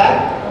on the back.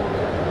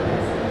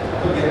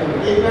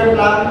 Keep your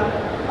palm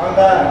on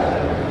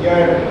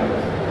your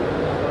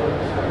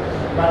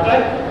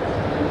buttock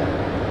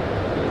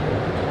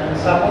and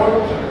support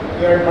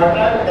your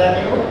buttock. Then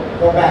you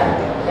go back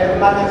as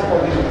much as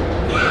possible.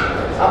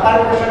 Upper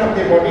portion of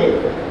the body,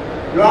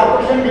 lower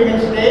portion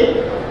remains straight.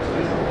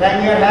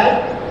 Hang your head.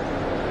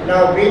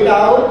 Now breathe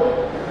out.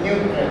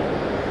 Neutral.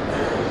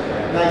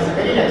 Nice,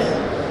 very nice.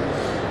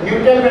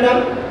 Neutral, madam.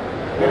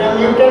 Madam,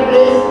 neutral,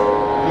 please.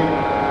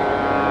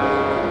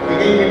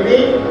 Again,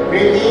 repeat.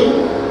 Breathe in.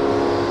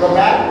 Go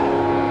back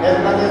as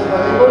much as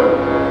possible.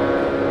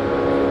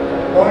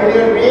 Hold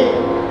your breath.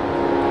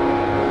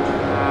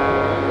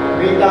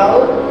 Breathe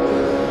out.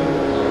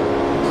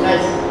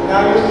 Nice. Now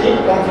you sit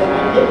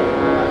comfortably.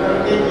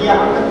 Okay, here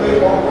हम तो कोई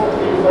comfort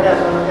feel करे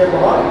असमझे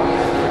बहुत.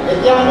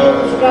 এতিয়া আমি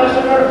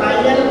উষ্ট্ৰাসনৰ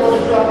final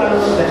কোৰ্সটো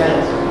আপোনালোকক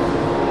দেখাইছো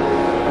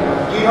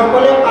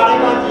যিসকলে পাৰে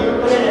বা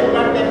যিসকলে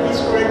ৰেগুলাৰ প্ৰেক্টিছ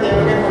কৰে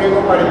তেওঁলোকে কৰিব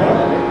পাৰিব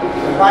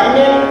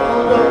final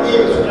course of the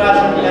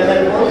উষ্ট্ৰাসন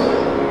level course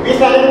be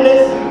silent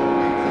please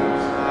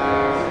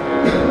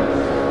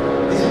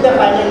this is the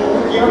final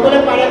course যিসকলে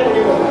পাৰে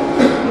কৰিব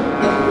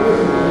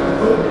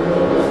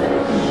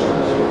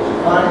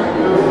 1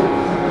 2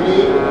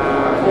 3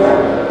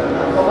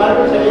 4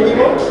 কপালটো ছেলি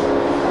দিব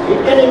it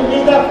can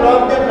increase the flow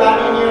of the blood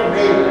in your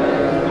brain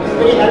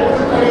very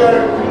helpful for your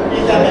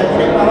increase the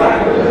memory power.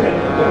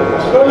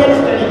 Slowly and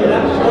steady,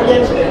 slowly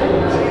and steady.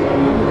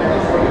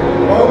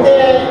 Both they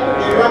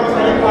work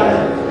very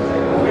fast.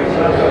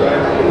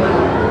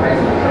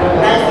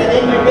 Nice,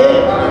 again repeat.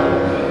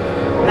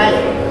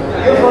 Nice.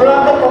 You follow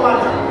up the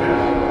command.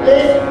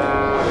 Please.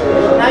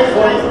 Nice,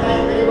 nice,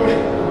 nice, very good.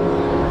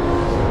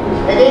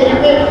 Again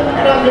repeat.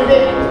 Madam,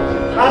 repeat.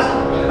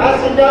 First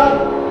sit down.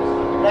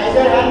 raise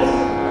your hands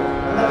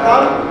on the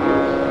front,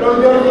 close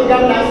your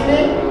finger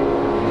nicely.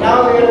 Now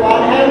your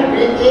one hand,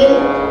 breathe in,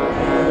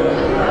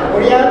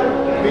 Korea,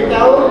 breathe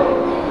out,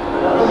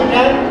 opposite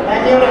hand,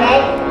 hang your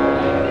hand,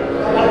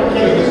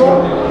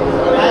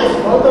 nice,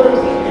 both of you,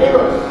 very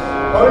good.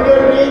 Hold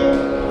your breath,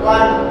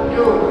 1,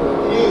 2,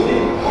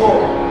 3, 4,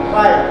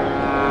 5,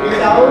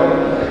 breathe out,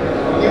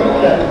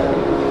 neutral.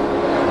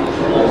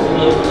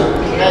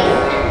 Nice.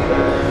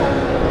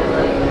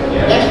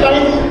 Next one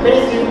is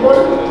very simple,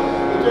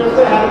 it is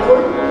also helpful.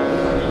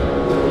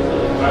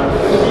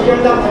 You sit on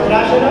the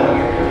Vajrasana.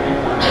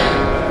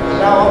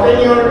 Now open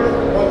your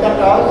both the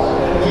toes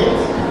and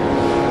heels.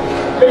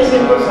 Very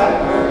simple, sir.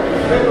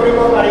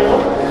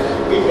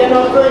 It can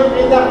also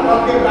increase the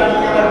blood in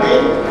our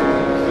brain.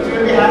 It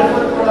will be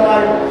helpful for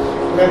our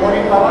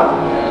memory power.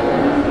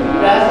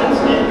 Press and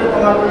sleep to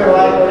come up with a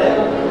while.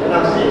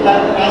 Now sit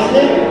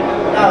nicely.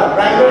 Now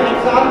raise your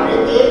hands up,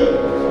 breathe in.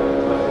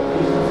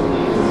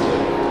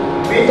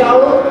 Breathe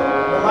out.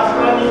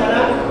 Namaskar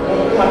Nishana.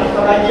 Move to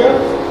Matisarajya.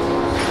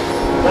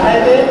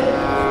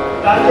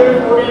 Touch your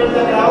forehead on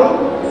the ground.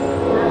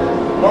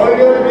 Hold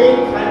your breath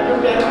 5 to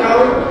 10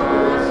 count.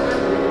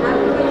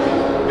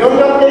 Don't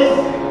drop this.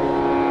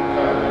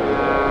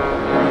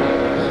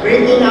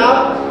 Breathe in up.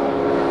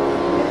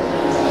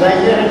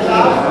 Raise your hands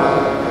up.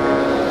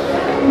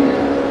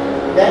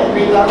 Then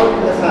breathe out to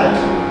the side.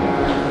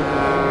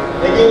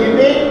 Again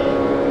repeat.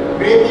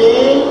 Breathe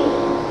in.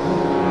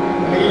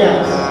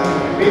 Relax.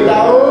 Breathe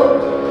out.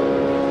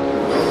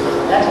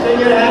 Extend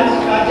your hands.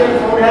 Touch your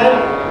forehead.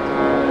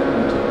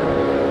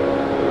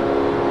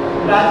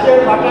 Touch your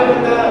buttock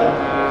in the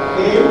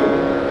heel.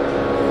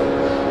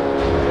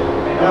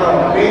 Now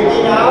breathe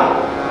in up.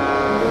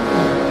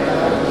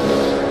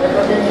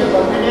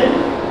 Confident.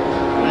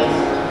 Nice.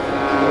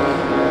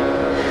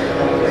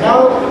 Now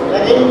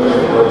again you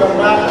do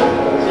Dandasana.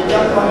 Sit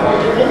down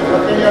comfortably.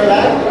 Open your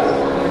leg.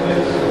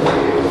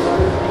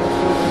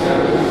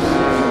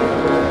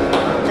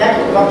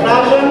 Next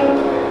Vajrasana.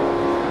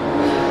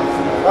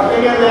 Open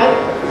your leg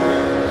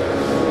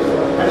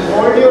and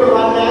hold your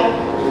one leg.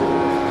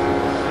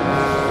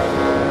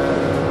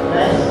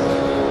 Nice.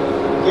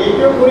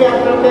 যেটু Puri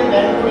আপনাকে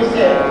band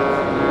করেছে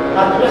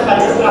তার দুটো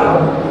সাইডে রাখো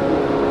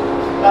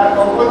তার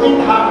opposite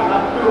হাত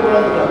হাতটি উপরে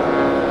তুলো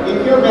if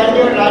you bend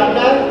your right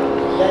leg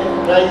then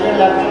raise your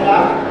left hand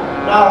up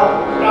now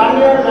turn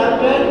your left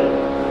hand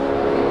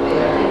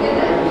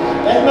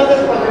as much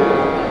as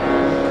possible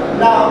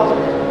now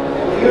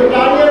you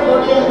turn your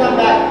body and come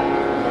back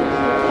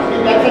you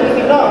back side is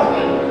no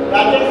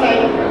right hand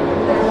side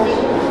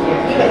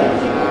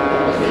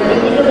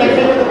you back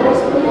side is the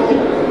most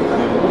opposite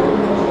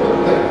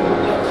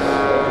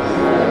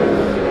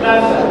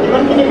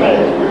even can you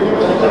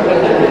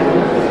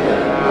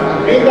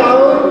breathe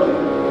out,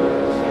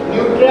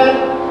 neutral.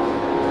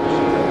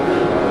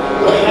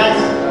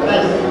 Nice,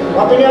 nice.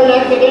 Open your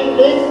legs again,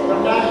 please.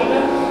 Dandasana.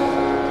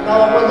 Now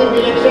opposite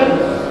direction.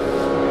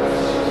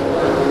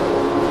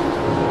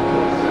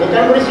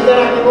 Ekan puri sida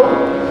rakhibo.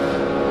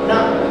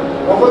 Now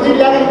opposite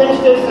leg remain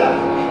straight, sir.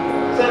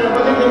 Sir,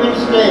 opposite remain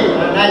straight.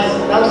 Nice.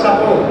 Now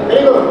support.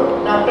 Very good.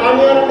 Now turn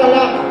your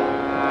leg.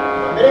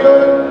 Very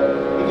good.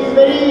 It is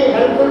very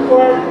helpful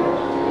for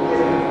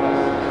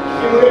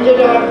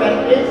stimulate our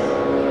pancreas.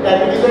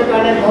 Diabetes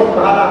কারণে বহুত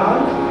ভালো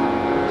হয়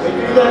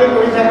এটি যদি আমি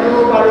করে থাকবো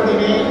পারো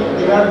দিনে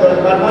দিবার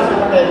 10-12 মাস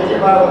আমার ডায়াবেটিস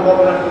বা বন্ধ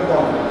করা খুব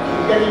কম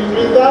it can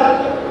increase the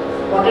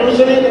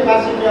potential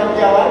capacity of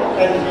our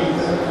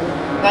pancreas.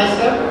 Nice,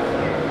 sir.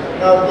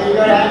 Now take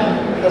your hand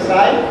to the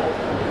side.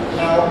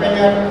 Now open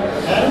your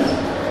hands.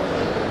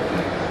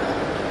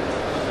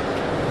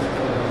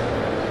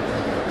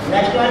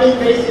 Next one is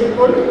very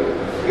simple.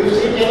 You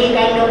sit any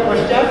kind of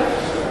posture,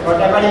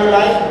 whatever you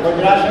like,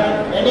 Vajrasana,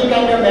 any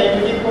kind of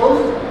meditative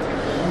pose.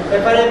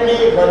 Preferably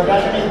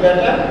Vajrasana is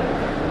better.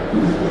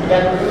 You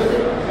can use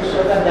it to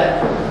show the back.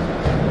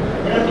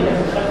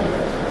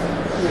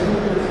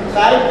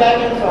 Side, back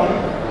and front.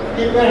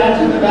 Keep your hands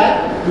in the back.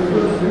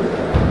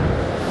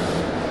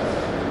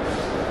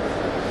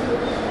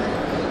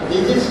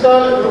 This is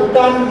called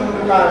Uttan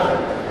Mundukasana.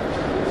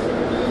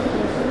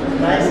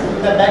 Nice. In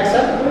the back,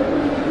 sir.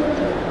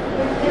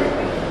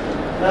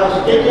 Now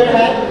straight your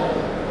hand.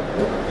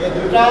 ये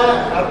दूसरा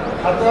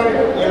हाथों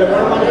ये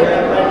लोगों में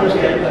to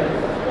straight.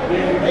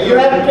 You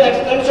have to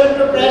extension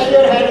to press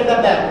your head in the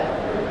back.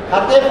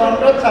 हाथे front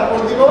रो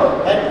support दिवो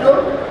head to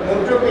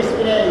move to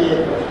पिछले ये.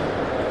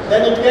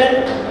 Then it can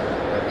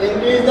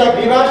increase the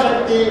Viva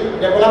Shakti,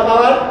 develop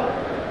our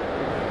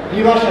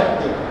Viva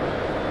Shakti.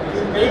 It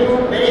is very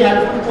good, very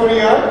helpful for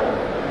your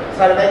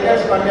cervical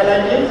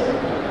spondylitis.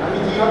 আমি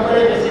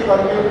জীবনে বেশি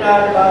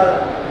computer বা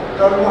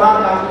তরমুহা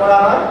কাম করা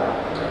হয়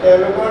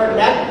তেওঁলোকৰ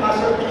neck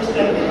muscle খিনি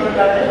strengthening কৰাৰ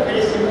কাৰণে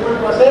very simple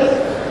process.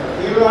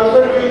 You will also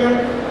do in your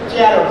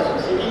chair also.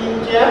 Sitting in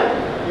chair,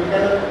 you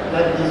can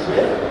like this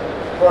way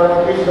for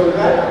office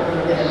shoulder.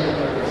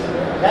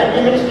 That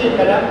remain straight,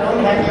 madam.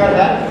 Don't hang your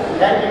head.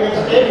 That remain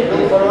straight.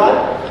 Look forward.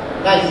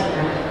 Nice.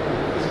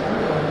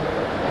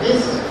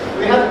 This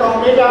we have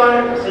completed our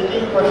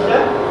sitting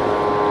posture.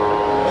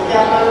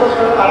 এতিয়া আপোনালোকক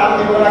অলপ আৰাম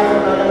দিব লাগিব,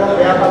 নহ'লে মই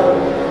বেয়া পাব।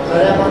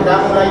 ছাৰে এখন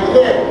গান ওলাই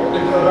দিলে,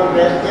 অলপ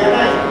ৰেষ্ট দিয়া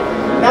নাই।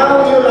 Now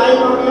you lie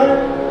on your,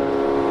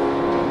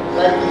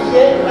 like this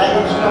way, lie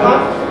on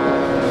stomach.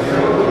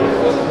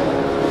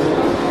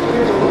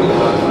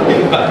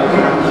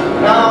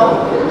 Now,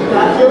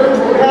 touch your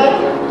forehead,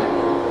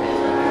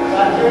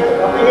 touch your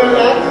open your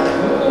legs.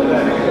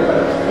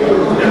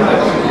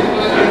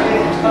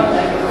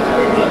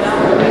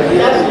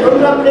 Yes, don't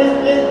have please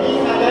be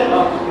silent.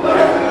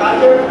 Touch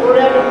your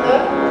forehead on the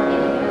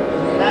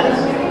hands.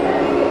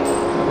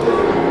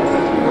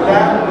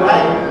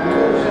 Right.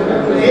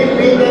 Deep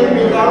breathe in,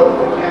 breathe out.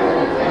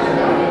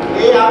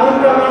 এই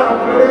আমনটা আমার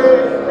আপনাদের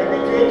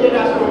habituated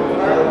আসলো,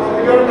 কারণ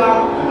computer কাম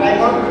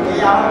টাইমত এই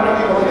আমনটা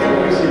আমি বহুতে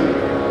করেছি।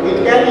 It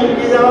can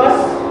increase our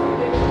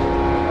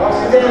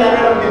oxygen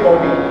level of the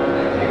body.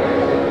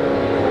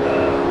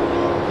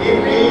 Deep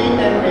breathe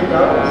and breathe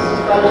out. This is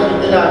called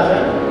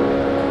ventilation.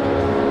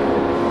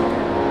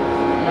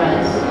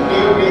 Nice.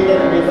 Deep breathe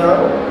and breathe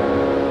out.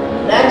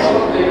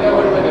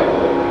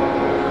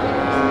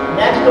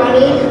 Next one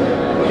is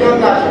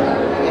Bhujangasana.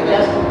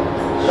 Just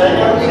lie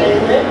down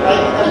same way,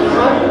 like the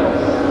stomach.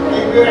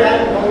 Keep your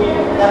hand,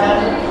 move the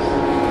hand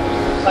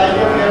side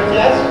of your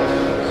chest.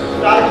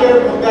 Touch your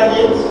Buddha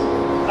heels.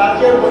 Touch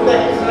your Buddha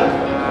heels, sir.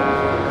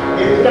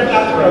 Give it a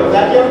touch, bro.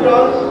 Touch your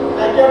toes.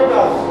 Touch your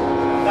toes.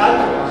 Touch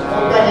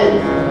Buddha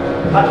heels.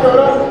 Touch your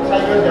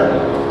side of them.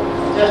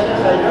 Just a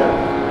side of.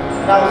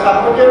 Now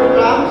support your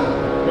palms.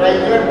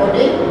 Raise your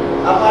body.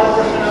 Upper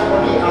portion of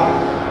body up.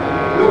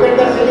 Look at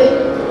the ceiling.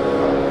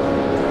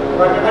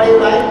 Whatever you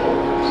like.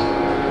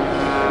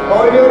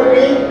 Hold your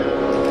breath.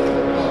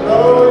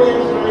 Slowly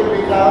and slowly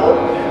breathe out.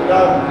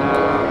 Down.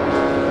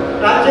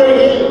 Touch your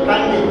heel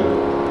kindly.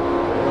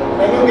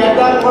 When you get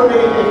down, hold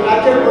very gently.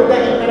 Touch your Buddha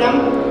heel, madam.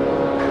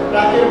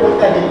 Touch your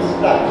Buddha heels.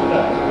 Touch,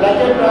 touch. Let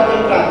your toes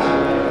and touch.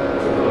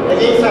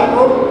 Again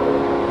support.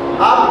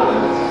 Up.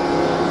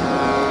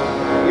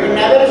 You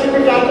never should be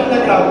touching the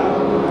ground.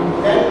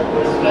 Then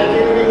stretch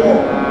it to be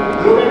more.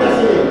 Look at the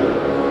ceiling.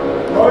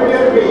 Hold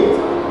your breath.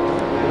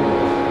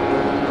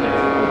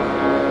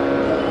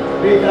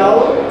 Breathe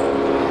out.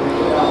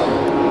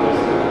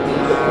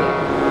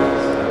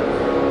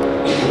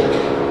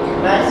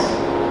 Nice.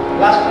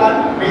 Last one.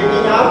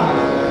 Breathing up.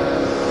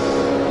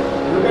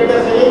 Look at the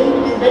ceiling.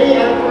 It is very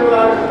helpful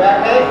for back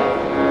head.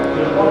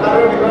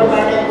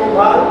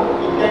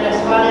 It can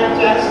expand your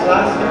chest,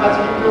 lungs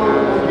capacity to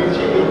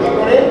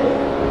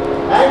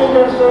and it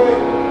also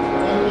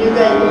increase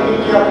the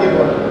immunity of the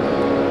body.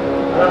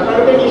 আর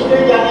আপনারা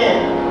নিশ্চয়ই জানেন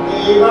যে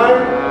এবার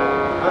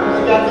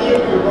আন্তর্জাতিক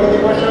যুব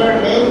দিবসের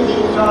main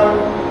জিনিস হল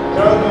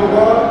যুব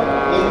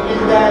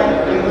increase the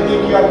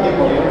immunity of the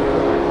body.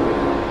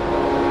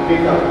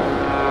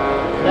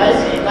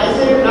 Nice.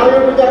 Now you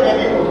do the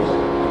baby pose.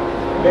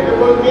 Baby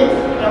pose means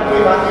এটা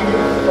বই বাঁধি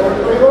hold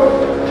করিব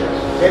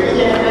baby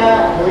যেটা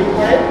বই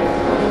পড়ে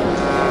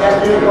just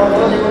do it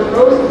comfortable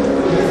pose.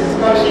 This is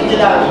called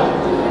Shingilashi.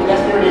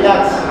 Just to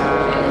relax.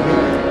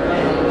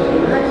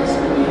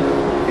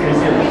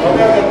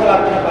 Okay, देखो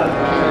आपने पास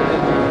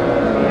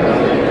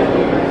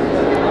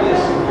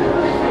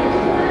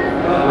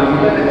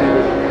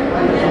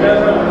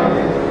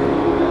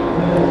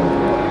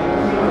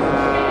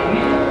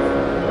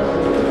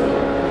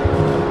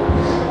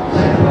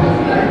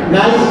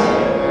Nice.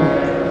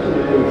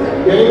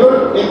 Very good.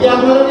 এতে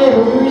আপনারা যে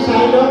হুই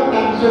সাইড অফ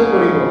ট্রানজিশন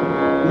করিব.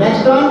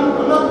 Next one,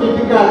 not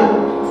difficult,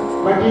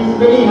 but is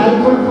very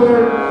helpful for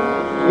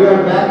your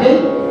back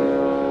ache.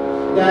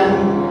 Then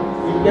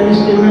it can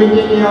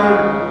stimulate your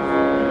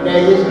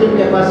digestive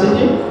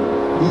capacity.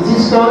 This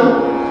is called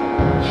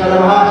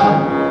Shalabhasana.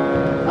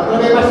 Apna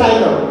ebar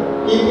side up.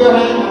 Keep your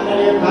hand under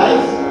your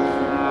thighs.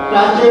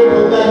 Touch your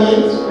both the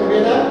heels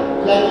together.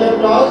 Flat your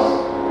toes.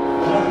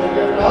 Flat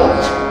your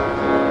toes.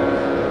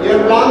 Your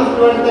palms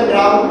towards the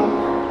ground.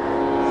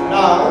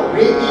 Now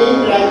breathe in,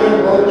 rise your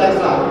both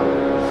legs up.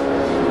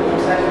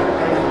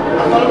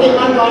 আপনাকে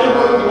ইমান নয়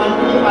বল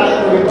ইমানখিনি পারে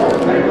করিব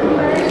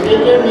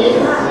straight your knees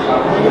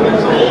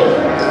straight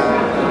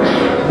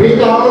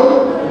breathe out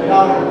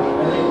down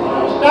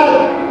start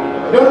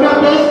don't drop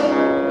this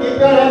keep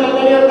your hand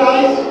under your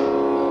thighs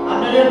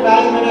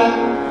madam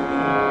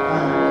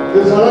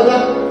you follow the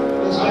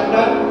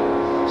instructor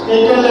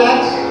straight your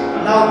legs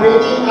now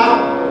breathing up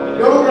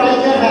don't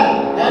raise your hand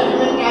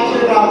remain touch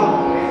your ground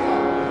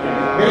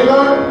very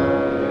good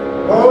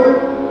hold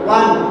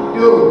 1 2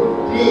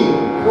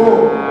 3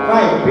 4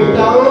 5 breathe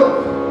out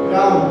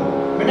down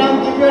madam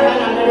keep your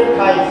hand under your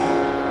thighs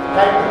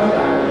right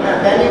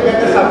then you get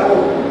the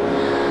support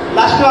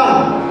last one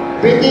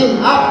breathing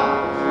up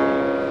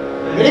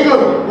very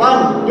good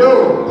 1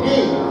 2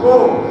 3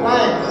 4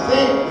 5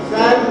 6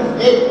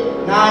 7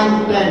 8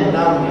 9 10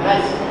 down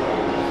nice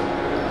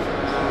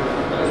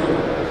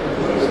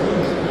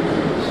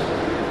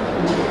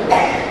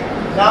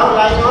now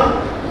lie on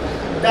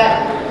back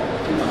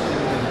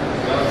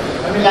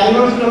I mean lying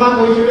on stomach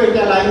হয়েছিল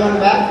এটা lying on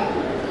back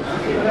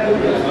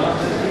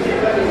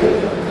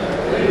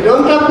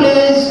don't talk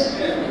please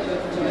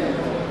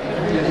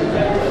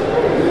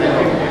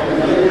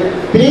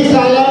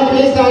silent please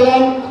Stay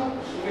silent.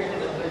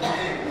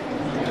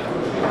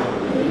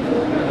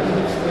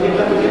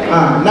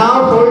 Now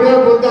fold your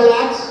both the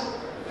legs.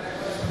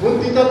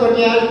 Uttita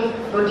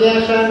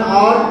Pratyasana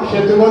or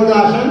Shetubandha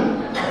Asana.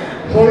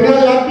 Fold your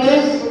leg,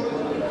 please.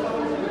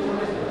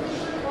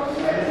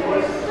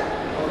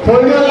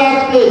 Fold your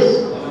legs, please.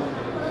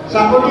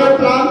 Support your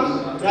palms.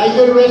 Rise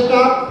your waist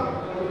up.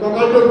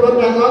 Kokal to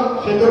Pratyasana.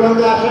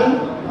 Shetubandha Asana.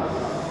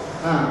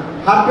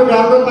 Half to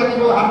ground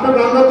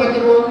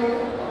takibo.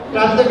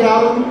 Touch the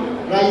ground.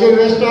 Rise your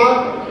waist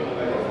up.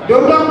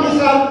 Don't talk,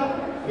 listen.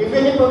 If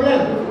any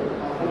problem.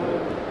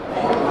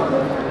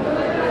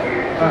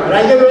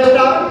 Rise your waist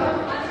up.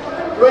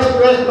 Waist,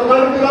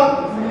 kokal to up.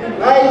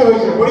 Right,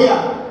 Buriya.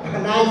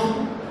 Nice.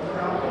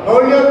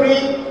 Hold your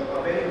breath.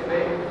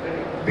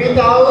 Breathe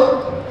out.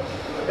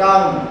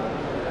 Down.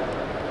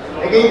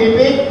 Again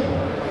repeat.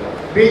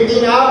 Breathe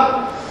in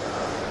up.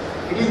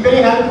 It is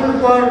very helpful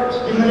for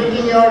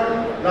stimulating your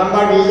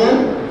lumbar region.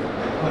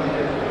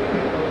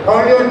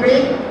 Hold your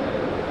breath.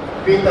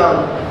 Breathe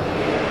out.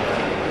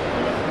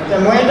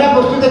 মই এটা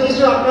বস্তু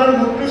দেখিছোঁ আপোনাৰ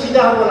মুখটো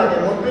সিধা হ'ব লাগে,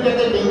 মুখটো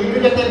যাতে ডিঙিটো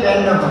যাতে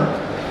বেণ্ড নহয়,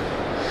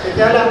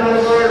 তেতিয়াহ'লে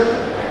আপোনালোকৰ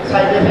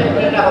সাইড এফেক্ট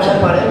এটা হ'ব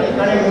পাৰে।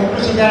 সেইকাৰণে মুখটো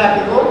সিধা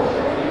ৰাখিব।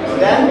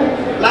 দেন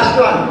last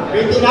one,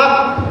 breathing up,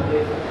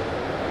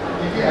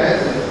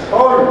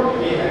 hold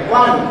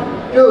 1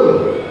 2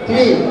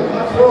 3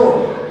 4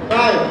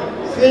 5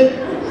 6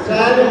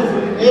 7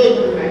 8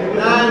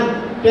 9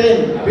 10,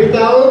 breathe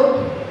out,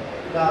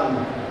 down.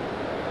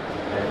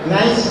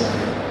 Nice.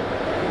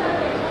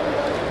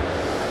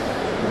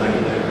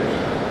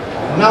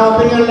 Now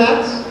open your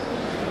legs.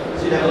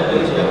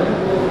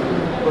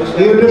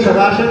 You do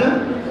Shavasana.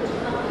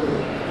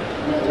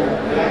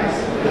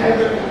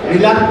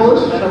 Relax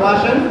pose,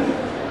 Shavasana.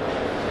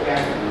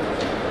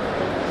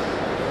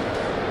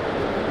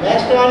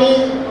 Next one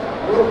is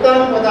Uttam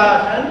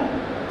Padasana.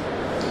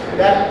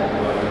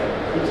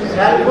 Which is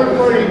helpful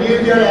for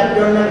reduce your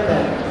abdominal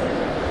fat.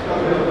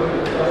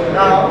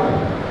 Now,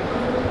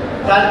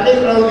 tightly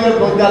close your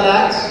both the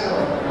legs.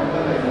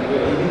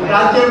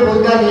 Touch your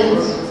both the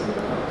heels.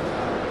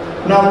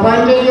 Now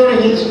point your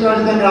heels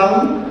towards the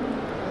ground.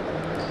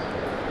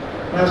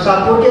 Now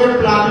support your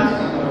palms.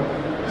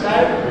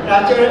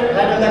 Touch your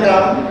head on the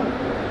ground.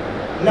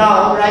 Now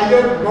rise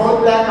your both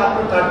legs up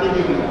to 30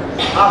 degrees.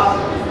 Up.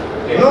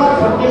 No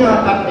 40, no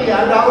 30.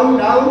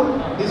 Down.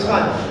 This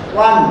one.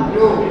 1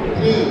 2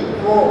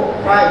 3 4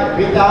 5.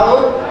 Breathe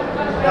out.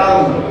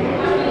 Down.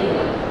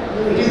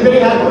 It is very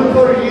helpful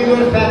for reducing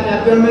your fat,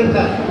 abdominal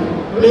fat.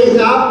 Please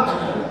up.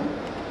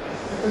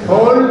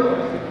 Hold.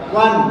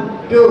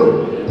 1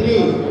 2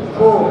 3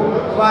 4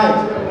 5.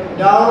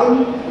 Down.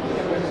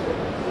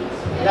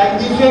 Like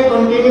this way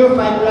continue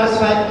 5 plus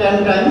 5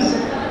 10 times.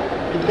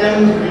 It can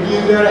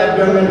reduce your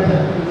abdominal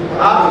fat.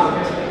 Up.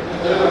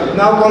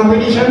 Now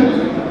competition.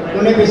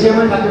 Tune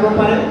beseman থাকিব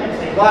পাৰে।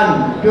 1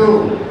 2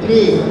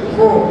 3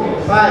 4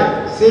 5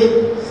 6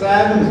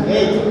 7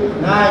 8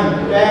 9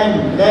 10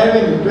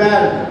 11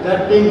 12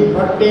 13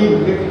 14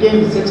 15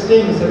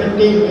 16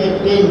 17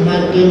 18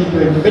 19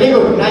 20. Very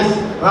good. Nice.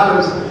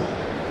 Marvelous.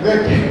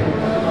 Good.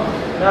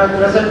 Now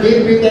press a deep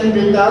breath and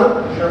breathe out.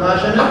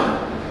 Shavasana.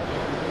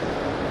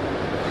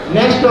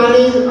 Next one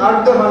is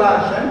Ardha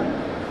Halasana.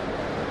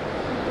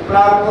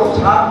 Flower pose,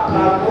 half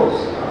flower pose.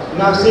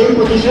 Now same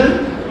position.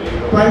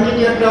 Point in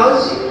your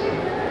toes.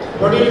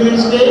 Body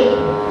remains straight.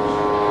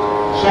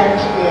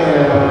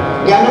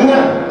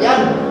 Gyanandra.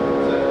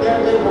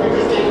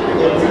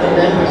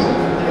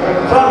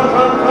 Front.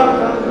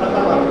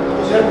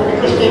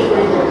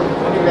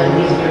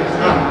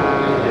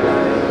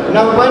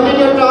 Now point in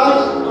your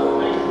toes.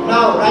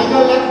 Now rise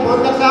your legs,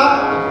 both legs up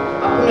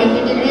to 90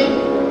 degrees.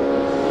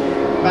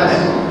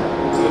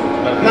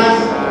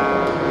 Nice.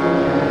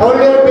 Hold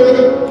your breath.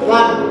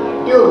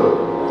 1 2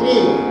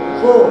 3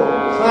 4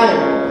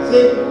 5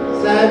 6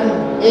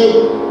 7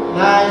 8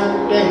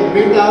 9 10.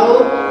 Breathe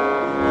out.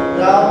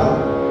 Down.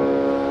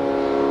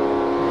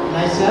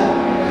 Nice, sir.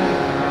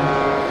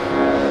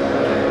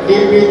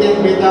 Deep breathe in,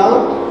 breathe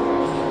out.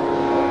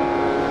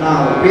 Now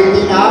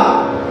breathing up.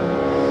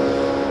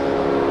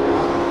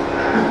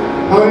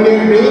 Hold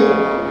your breath.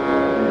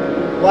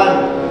 1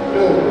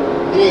 2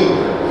 3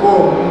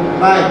 4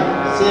 5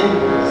 6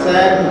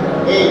 7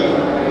 8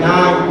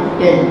 9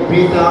 10.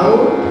 Breathe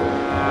out.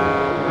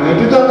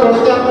 এইটো তো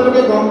কৰোঁতে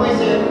আপোনালোকে গম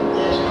পাইছে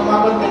যে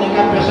ষ্টমাকত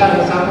কেনেকৈ pressure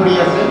হিচাপ কৰি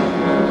আছে।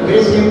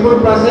 ভেৰি চিম্পল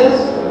প্ৰচেছ।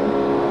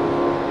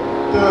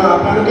 তো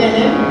আপোনালোকে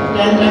এনে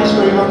 10 টাইমছ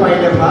কৰিব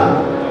পাৰিলে ভাল।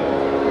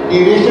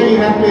 Duration you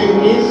have to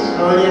increase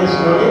slowly and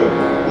slowly.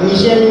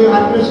 Initially you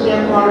have to stay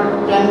for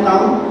 10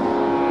 count.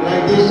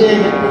 Like this way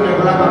you have to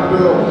develop up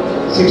to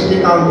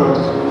 60 count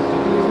also.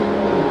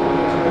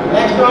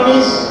 Next one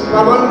is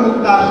Pavan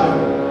Muktasana.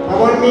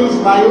 Pavan means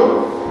Vayu,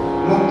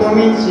 Mukta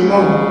means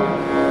remove.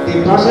 The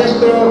process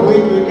through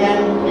which we can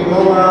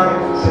remove our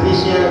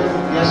silicious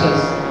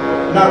gases.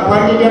 Now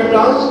point your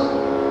toes.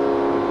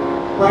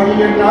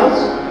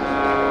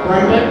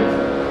 Pointed.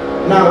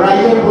 Now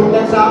rise your both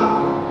legs up.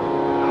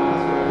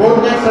 Both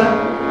legs up.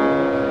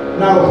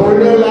 Now hold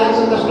your legs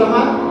on the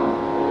stomach.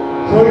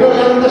 Hold your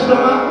inhale in the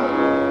stomach.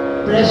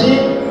 Press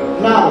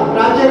it. Now,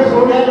 touch your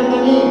forehead and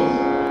the knees.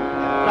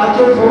 Touch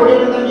your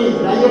forehead and the knees.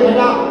 Raise your head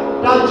up.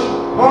 Touch.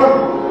 Hold.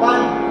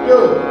 1,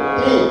 2,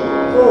 3,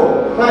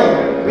 4,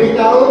 5. Breathe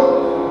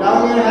out.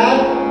 Down your head.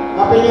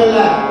 Open your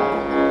lap.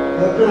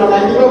 Move to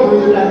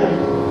breathe out.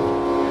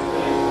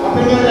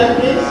 Open your lap,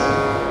 please.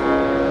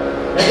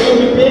 Again,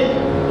 repeat.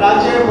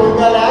 Touch your both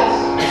the legs.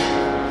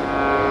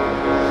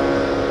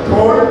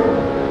 Hold.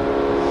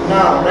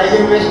 Now, raise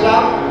your waist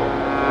up.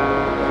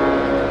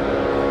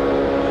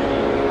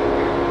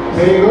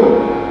 Very good.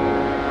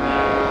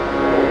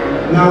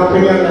 Now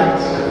open your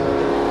legs.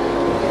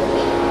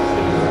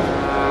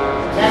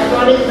 Next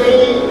one is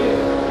very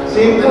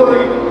simple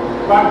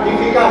but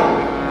difficult.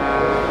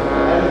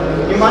 And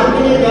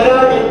Himantini, there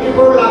are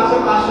 84 lakhs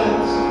of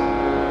asanas.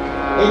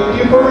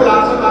 84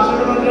 lakhs of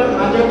asanas are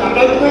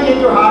attached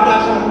into hard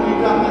asana.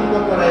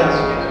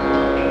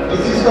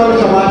 This is called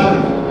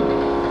Savasana.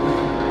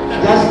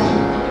 Just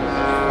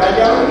lie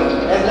down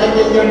as like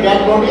in your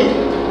dead body.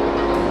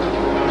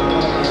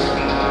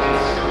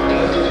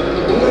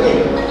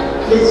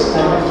 Please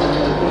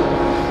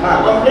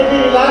completely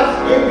relax,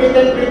 deep breathe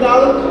and breathe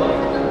out.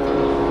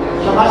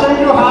 Savasana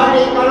to hard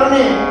এই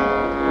কারণে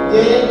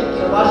যে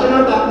Savasana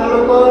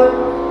আপনাদের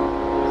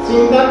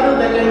চিন্তাটো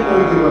বেটেন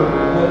করে দিব।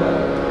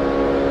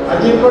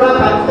 আজিৰ পৰা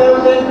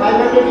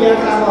 5500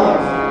 years আগত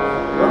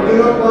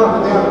অৰ্জুনৰ পৰা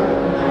হতে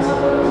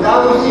যা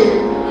উচিত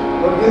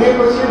অৰ্জুনে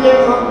কৈছিল যে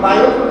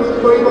বায়ু ৰোধ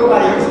কৰিব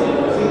পাৰিম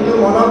কিন্তু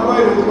মনক মই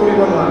ৰোধ কৰিব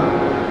নোৱাৰো।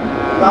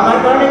 আমাৰ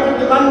কাৰণে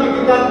কিমান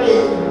difficulty.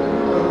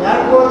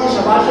 Therefore, the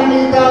Savasana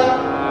is the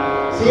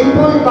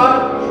simple but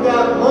the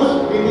most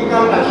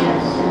difficult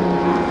asanas.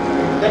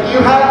 That you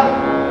have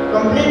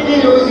completely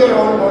lose your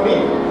whole body.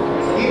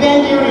 Even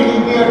you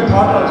relieve your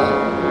thought also.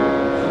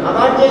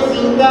 Amar je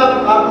chinta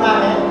bhavna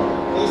hai,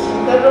 ei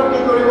chinta to ki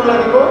koribo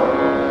lagibo,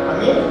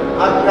 ami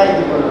agrai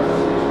dibo.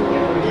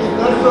 It is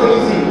not so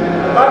easy,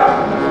 but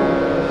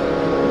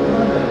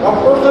of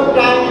course of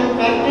time and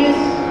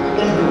practice you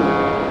can do.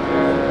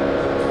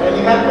 And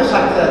you have to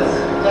success.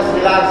 Just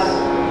relax.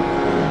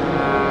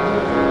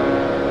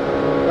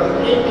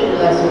 Completely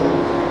relaxing.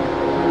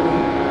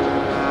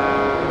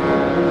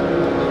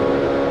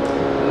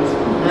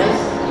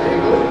 Nice, very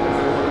good.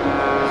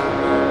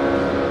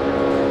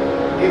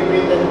 Deep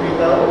breathe and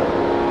breathe out.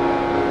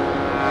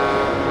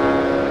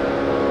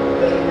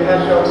 Then you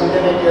have to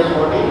oxygenate your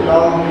body.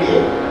 Long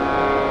breathe.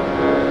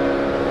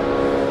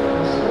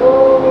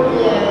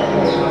 Slowly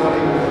and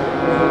slowly.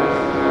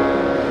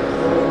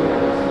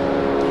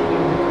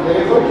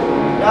 Very good.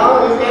 Now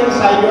you can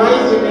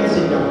sidewise, you can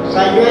sit down.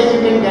 Sidewise you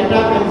can get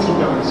up and sit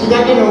down. सीधा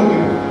के नहीं होगी.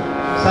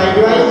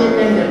 Sidewise you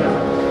can get up.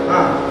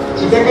 हाँ.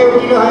 सीधा के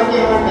उठी तो है कि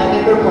हमारे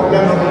बैक पर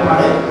प्रॉब्लम होने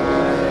वाले.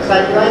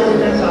 Sidewise you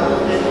can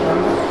support it.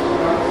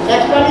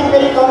 Next one is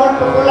very common,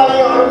 popularly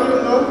all of you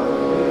know.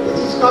 This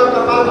is called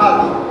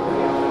Kapalbhati.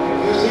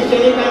 You sit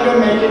any kind of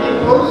meditative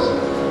pose.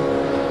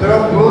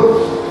 Throw breath,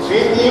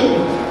 breathe in.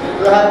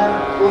 You have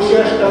push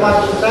your stomach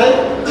inside,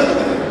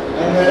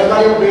 and whenever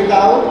you breathe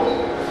out,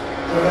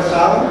 make a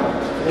sound.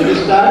 You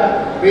start.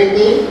 Breathe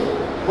in.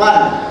 1,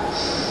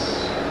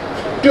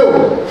 2,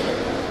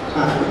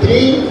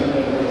 3,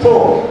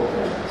 4,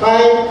 5,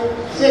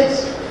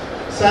 6,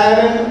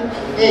 7,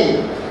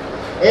 8,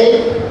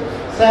 8,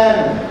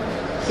 7,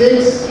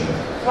 6,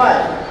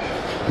 5,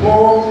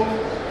 4,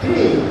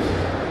 3,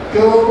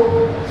 2,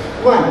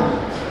 1,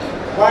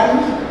 1,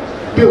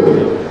 2,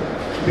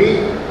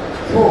 3,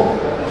 4,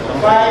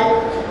 5,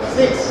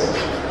 6,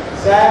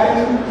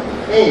 7,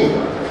 8,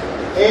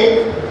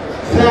 8,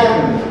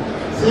 7,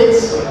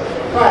 6,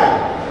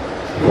 5,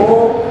 4,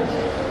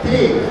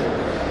 3,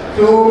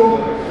 2,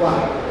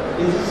 1.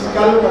 This is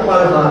called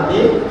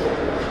Kapalbhati.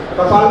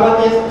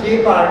 Kapalbhati is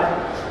 3 parts.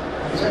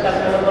 This is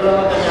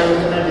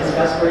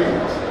discuss for you.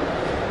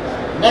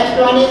 Next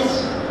one is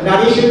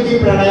Nadi Shuddhi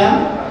Pranayam.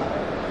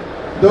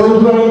 Those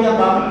who are in the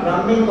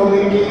Brahmin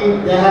community,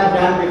 they have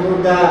done before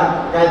the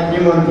Gayatri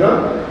Mantra.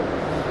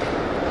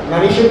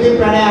 Nadi Shuddhi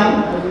Pranayam,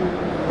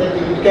 that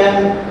it can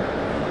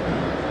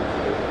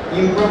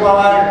improve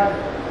our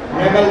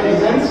navel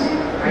regions.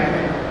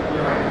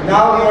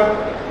 Now your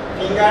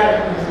finger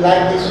is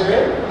like this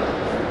way.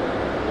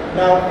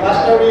 Now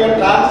first of your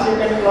thumbs you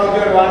can close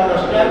your one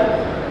nostril.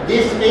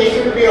 This space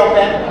should be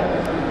open.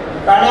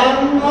 Pranayam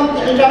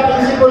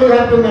principle you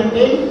have to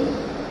maintain.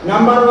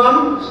 Number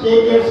 1,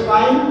 straight your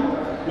spine.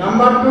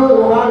 Number 2,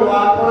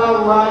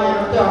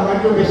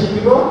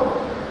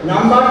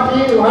 Number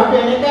 3, you have to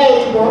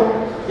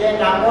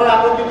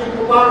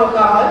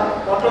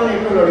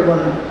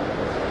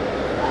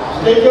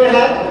straight your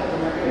head.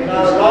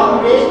 Now long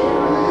breath.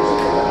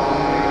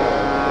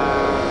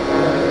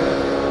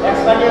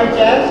 Expand your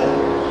chest.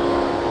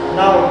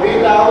 Now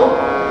breathe out.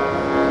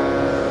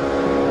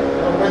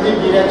 Opposite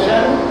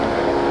direction.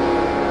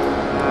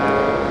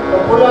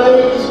 Popularly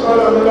it is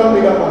called Anulom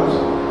Vilom.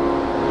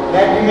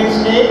 That remains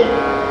straight.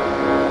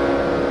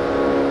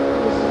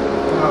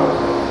 Now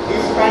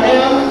this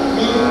pranayam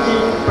means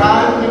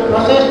the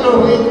process through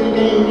which we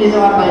can increase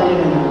our vital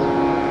energy.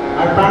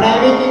 And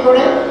pranayam is কি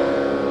করে?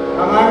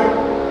 আমার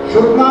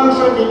সূক্ষ্মাংশ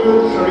যেটো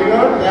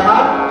শরীরের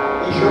দেহার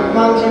এই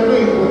সূক্ষ্মাংশটো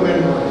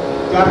improvement হয়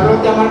যার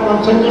ফলে আমার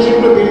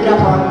কনসেন্ট্রেশনটো বিল্ড আপ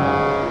হয়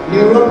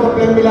নিউরো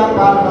প্রবলেমবিলাক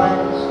ভাল হয়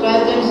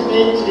স্ট্রেস এন্ড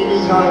স্ট্রেস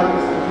রিলিজ হয়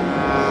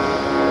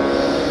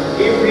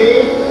If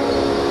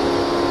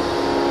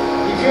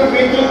you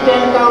breathe in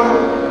 10 count,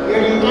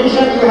 your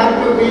intention you have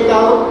to breathe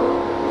out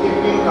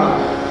 15 count.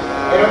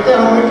 এরতে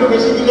সময়টো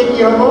বেশি দিলে কি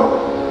হবে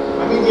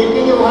আমি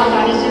যেখিনি ওহা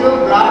টানিছিল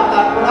ব্লাড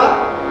তারপরা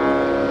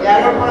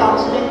এয়ারের পর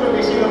অক্সিজেনটো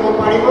বেশি লব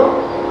পারিব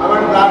আবার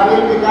blood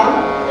will become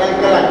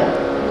alkaline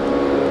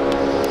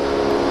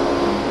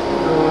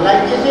so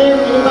like this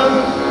minimum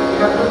you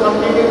have to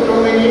complete it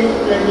 2 minutes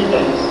 20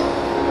 times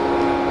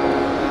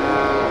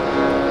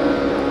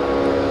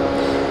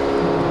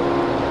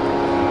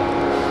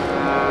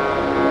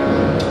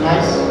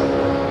nice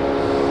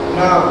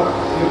now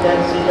you can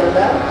sit on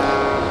the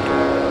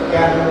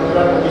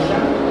Mudra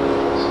position,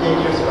 straight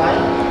your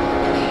spine.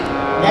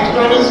 Next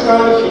one is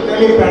called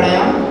Shitali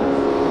Pranayam.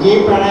 This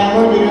pranayam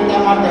is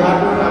not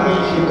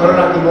shitol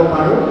rakhibo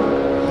paru,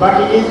 but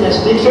it is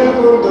restriction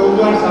for those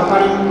who are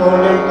suffering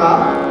cold and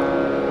cough.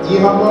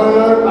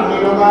 Jihokolor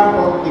panilogar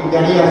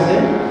digdari ase.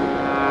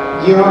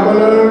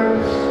 Jihokolor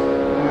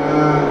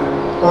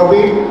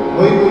COVID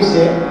hoi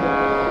goise.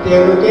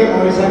 Teuluke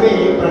moi hisabe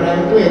ei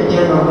pranayam to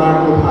etia nobar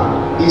to bhal.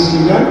 This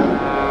season.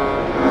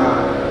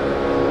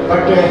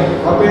 But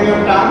open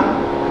your tongue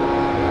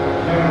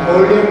and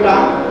hold your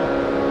tongue.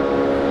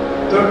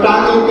 So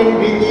tongue you can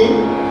breathe in.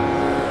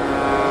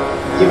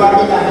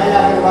 Jibadi lahe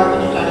lahe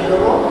wakini tani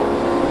logo.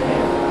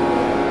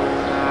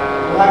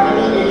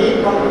 Wakini eli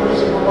control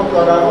sipoko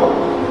lagabo.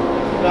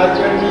 Touch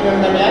your chin on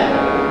the neck.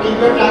 Keep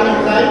your tongue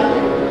inside.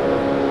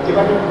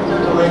 Jibadi puja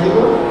samay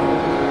dibo.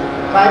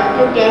 5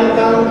 to 10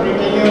 count.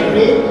 Retain your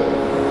breath.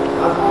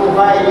 Aapko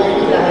uba eli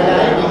lahe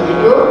lahe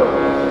dingito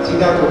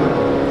sida karo.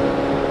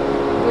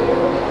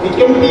 It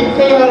can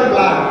purify your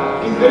blood.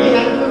 It is very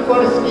helpful for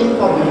skin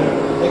problem.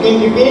 Again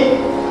repeat.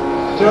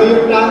 Throw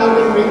your tongue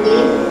and breathe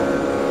in.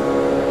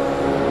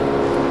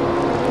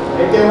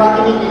 Ete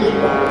wakini kili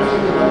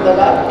concentration become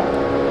daga.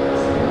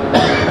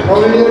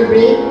 Hold your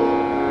breath.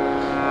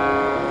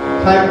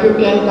 5 to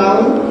 10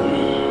 count.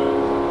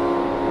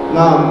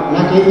 Now,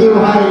 naketi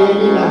waha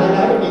really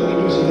lahela dingi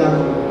to sida.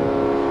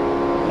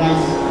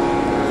 Nice.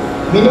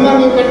 Minimum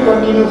you can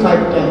continue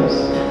 5 times.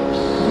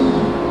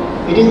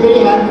 It is very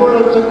helpful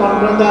also to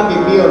control the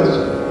BP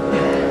also.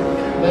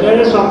 There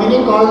are so many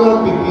causes of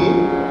BP,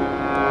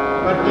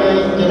 but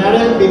in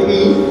general BP,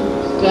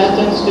 stress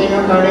and strain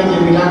of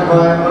cardiac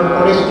or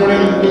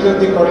cholesterol, increase of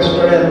the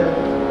cholesterol,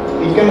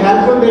 it can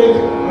helpful very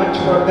much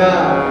for the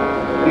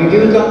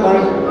reduce the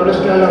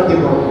cholesterol of the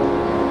body.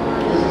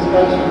 This is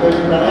called Shitali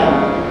Pranayam.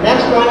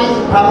 Next one is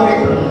Bhramari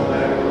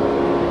Pranayam.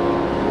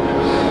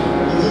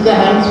 This is the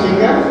hands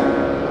finger.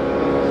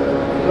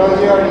 Close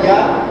your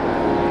ear.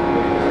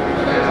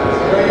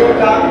 Close your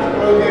tongue,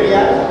 close your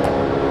ears.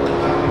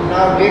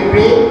 Now deep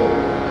breathe.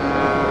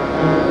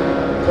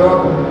 So,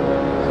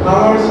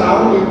 power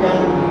sound you can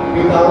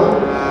breathe out.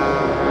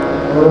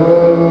 You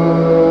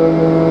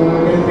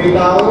can breathe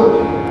out.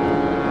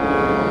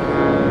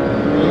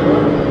 Very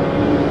good.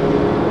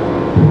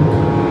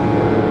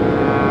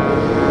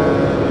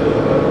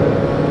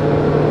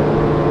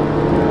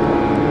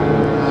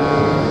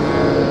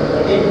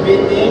 Again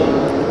breathe in.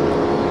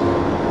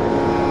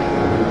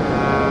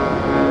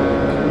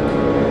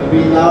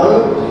 Breathe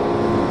out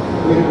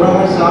with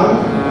Brahma sound.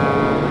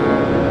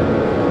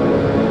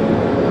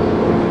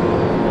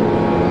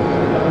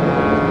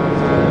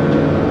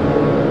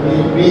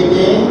 Breathe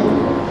in.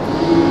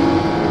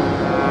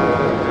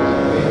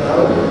 Breathe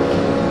out.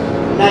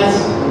 Nice.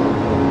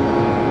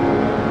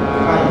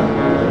 Fine.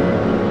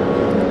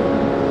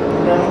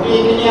 মোটামুটি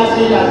এখানে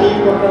আছে রাতের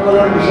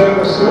প্রোটোকলের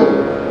বিষয়বস্তু.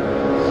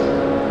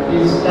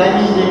 This time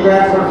is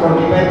required for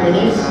 45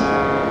 minutes.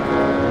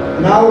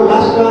 Now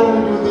last one we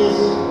do this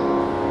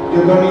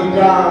Yoga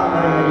Nidra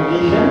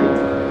meditation.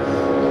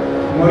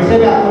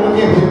 Moisebe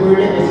apologe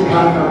bhukule besi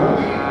bhal pabo.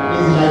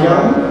 Please lie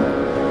down.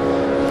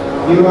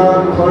 You are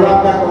follow up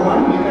the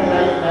command. You can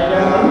lie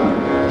down on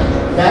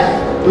back.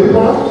 We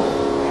follow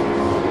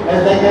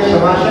as like a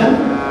Shavasana.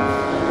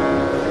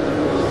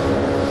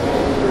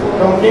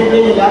 Completely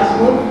relax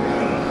mood.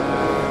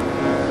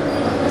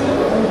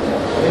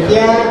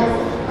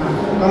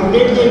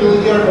 Completely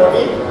lose your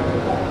body.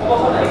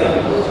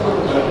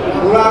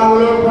 পুরা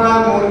মূলৰ পৰা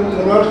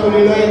মূৰৰ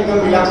চুলিলৈ একদম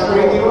relax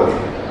কৰি দিব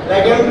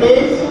right on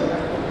please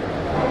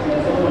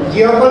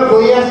যিসকল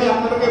বহি আছে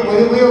আপোনালোকে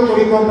বহি বহিও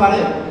কৰিব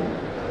পাৰে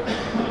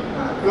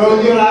ক্লোজ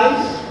ইউৰ আইজ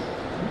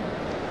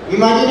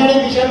ইমাজিনাৰী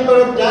ভিজন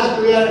কৰক just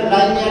we are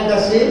lying near the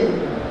sea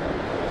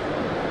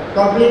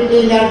completely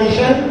inner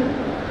vision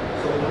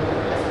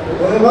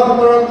অনুভৱ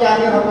কৰক যে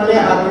আমি সকলোৱে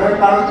সাগৰৰ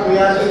পাৰত শুই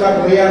আছো বা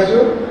বহি আছো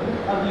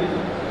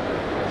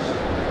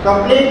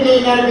completely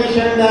inner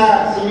vision the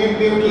scenic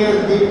beauty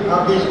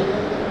of this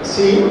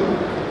sea.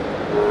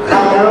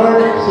 Our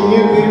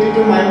scenic beauty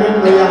to mind and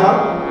loya hok.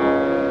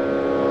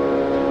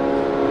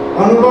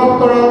 অনুভৱ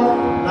কৰক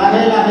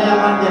লাহে লাহে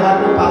আমাৰ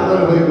দেহটো পাতল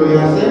হৈ গৈ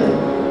আছে.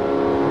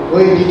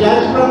 We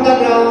detach from the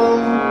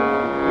ground,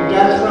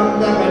 detach from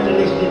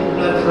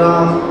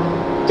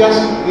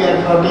just we are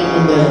floating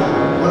in the air.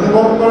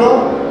 অনুভৱ কৰক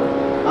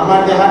আমাৰ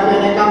দেহাটো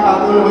এনেকা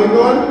পাতল হৈ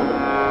গ'ল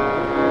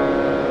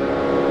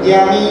যে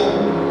আমি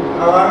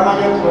হাৱাৰ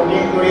মাজত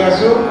ফ্লোটিং কৰি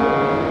আছো।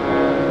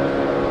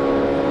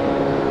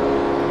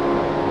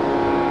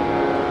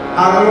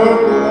 সাগৰৰ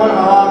কোমল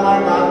হাৱা আমাৰ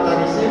গাত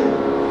লাগিছে।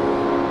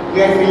 We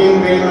are feeling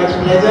very much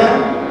pleasure.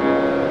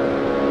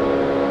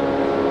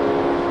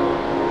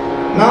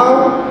 Now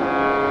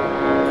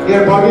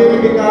your body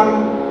will become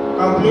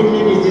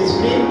completely disease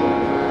free.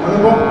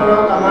 অনুভৱ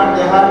কৰক আমাৰ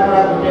দেহাৰ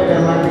পৰা গোটেই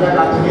বেমাৰবিলাক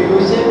আঁতৰি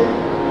গৈছে।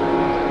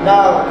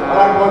 Now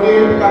our body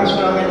will become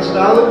strong and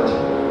stout.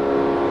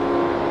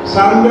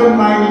 Sound of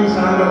mind in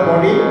sound of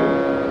body.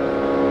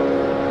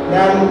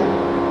 Then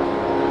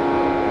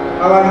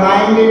our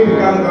mind will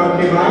become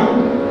godly mind.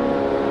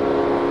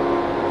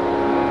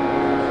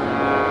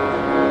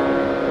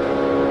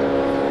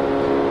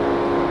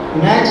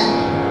 Next,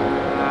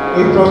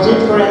 we proceed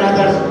for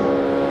another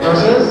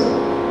process.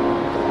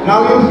 Now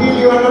you feel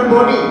you are not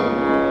body,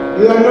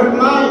 you are not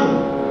mind,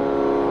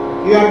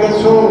 you are the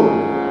soul.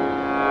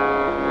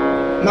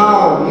 Now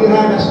you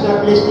have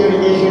established your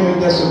relation with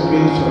the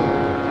Supreme Soul.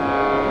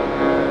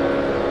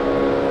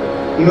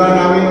 You are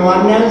now in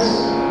oneness.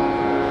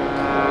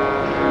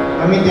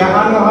 আমি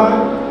দেখা নহয়,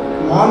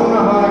 মন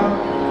নহয়,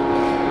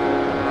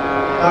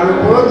 তাৰ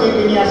ওপৰত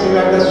যিখিনি আছে you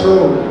are the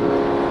soul.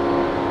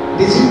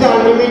 This is the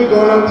ultimate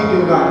goal of the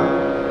yoga,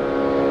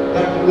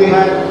 that we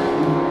have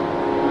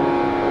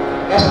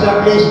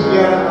established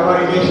here our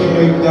relation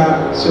with the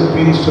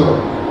Supreme Soul.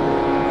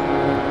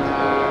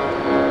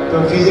 So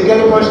physical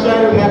posture,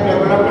 we have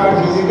developed our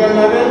physical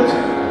level.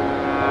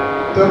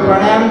 So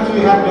pranayams,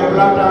 we have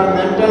developed our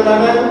mental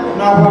level.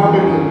 Now what to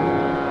do?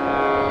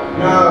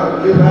 Now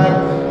you have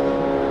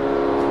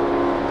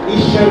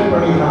Ishwar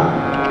Pranidhan.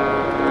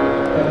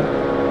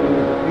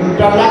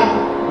 Interact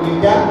with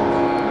the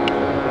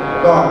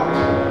God,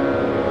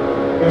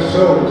 your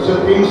soul,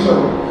 Supreme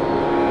Soul.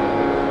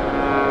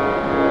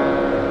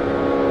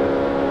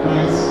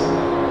 Nice.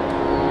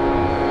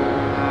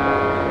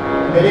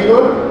 Very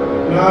good.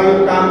 Now you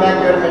come back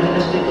to your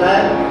majestic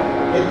life.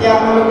 এতিয়া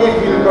আপোনালোকে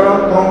feel কৰক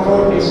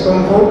comfort,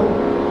 ডিছকমফৰ্ট।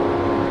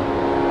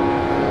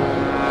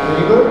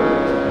 Very good.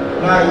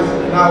 Nice.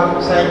 Now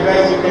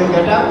sidewise you can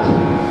get up.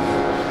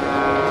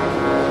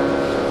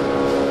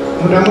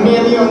 মোটামুটি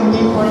আমি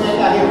অন্তিম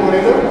পৰ্যায়ত আহি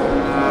পৰিলোঁ।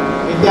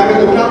 এতিয়া আমি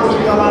দুটা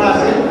বস্তু আমাৰ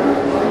আছে।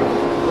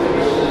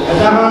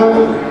 এটা হ'ল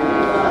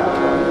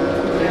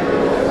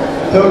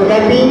toe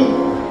clapping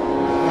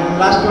and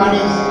last one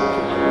is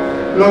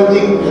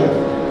closing clap.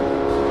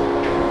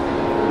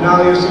 Now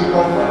you sit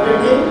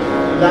comfortably,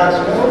 relax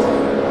more,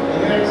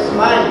 and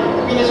smile.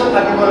 Happiness of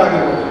থাকিব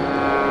লাগিব।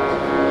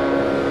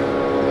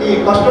 কি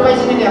কষ্ট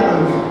পাইছে নেকি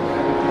আপোনালোকে?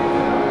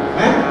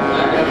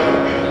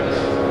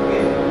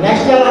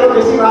 নেক্সট ইয়াৰ আৰু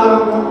বেছি ভাল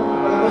হ'ব।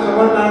 আপোনালোকৰ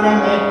চবৰ কাৰণে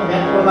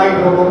মেট প্ৰভাইড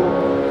হ'ব।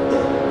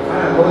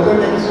 বহুতো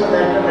দেখিছোঁ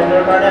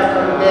মেটৰ কাৰণে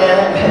আপোনালোকে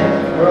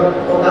ঘৰত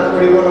টকা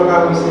কৰিব লগা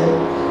হৈছে।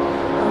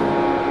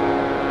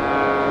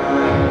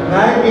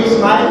 Now we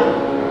smile.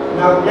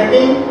 Now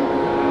clapping.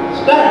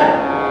 Start.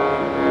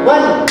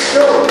 1,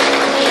 2.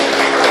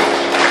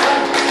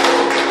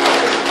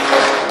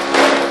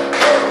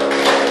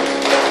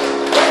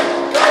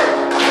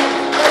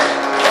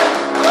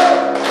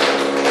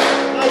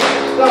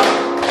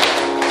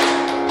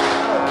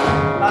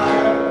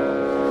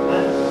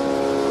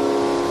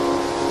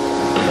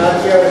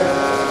 Touch your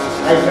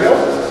eyebrow,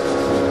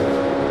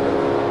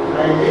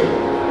 eyelid,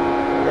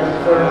 just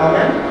for a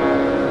moment.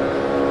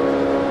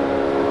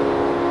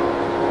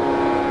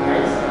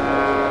 Nice.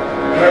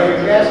 I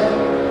request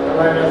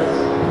our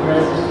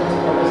assistant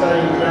professor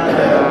Indra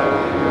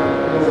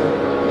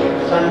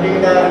sending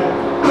the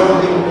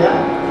closing here.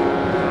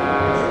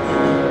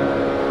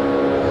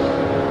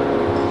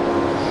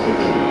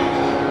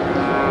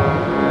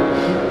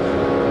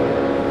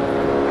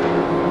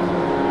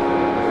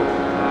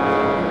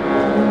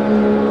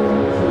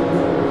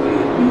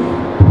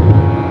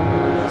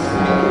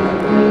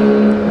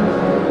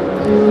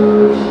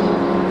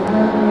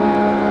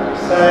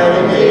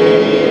 Sarve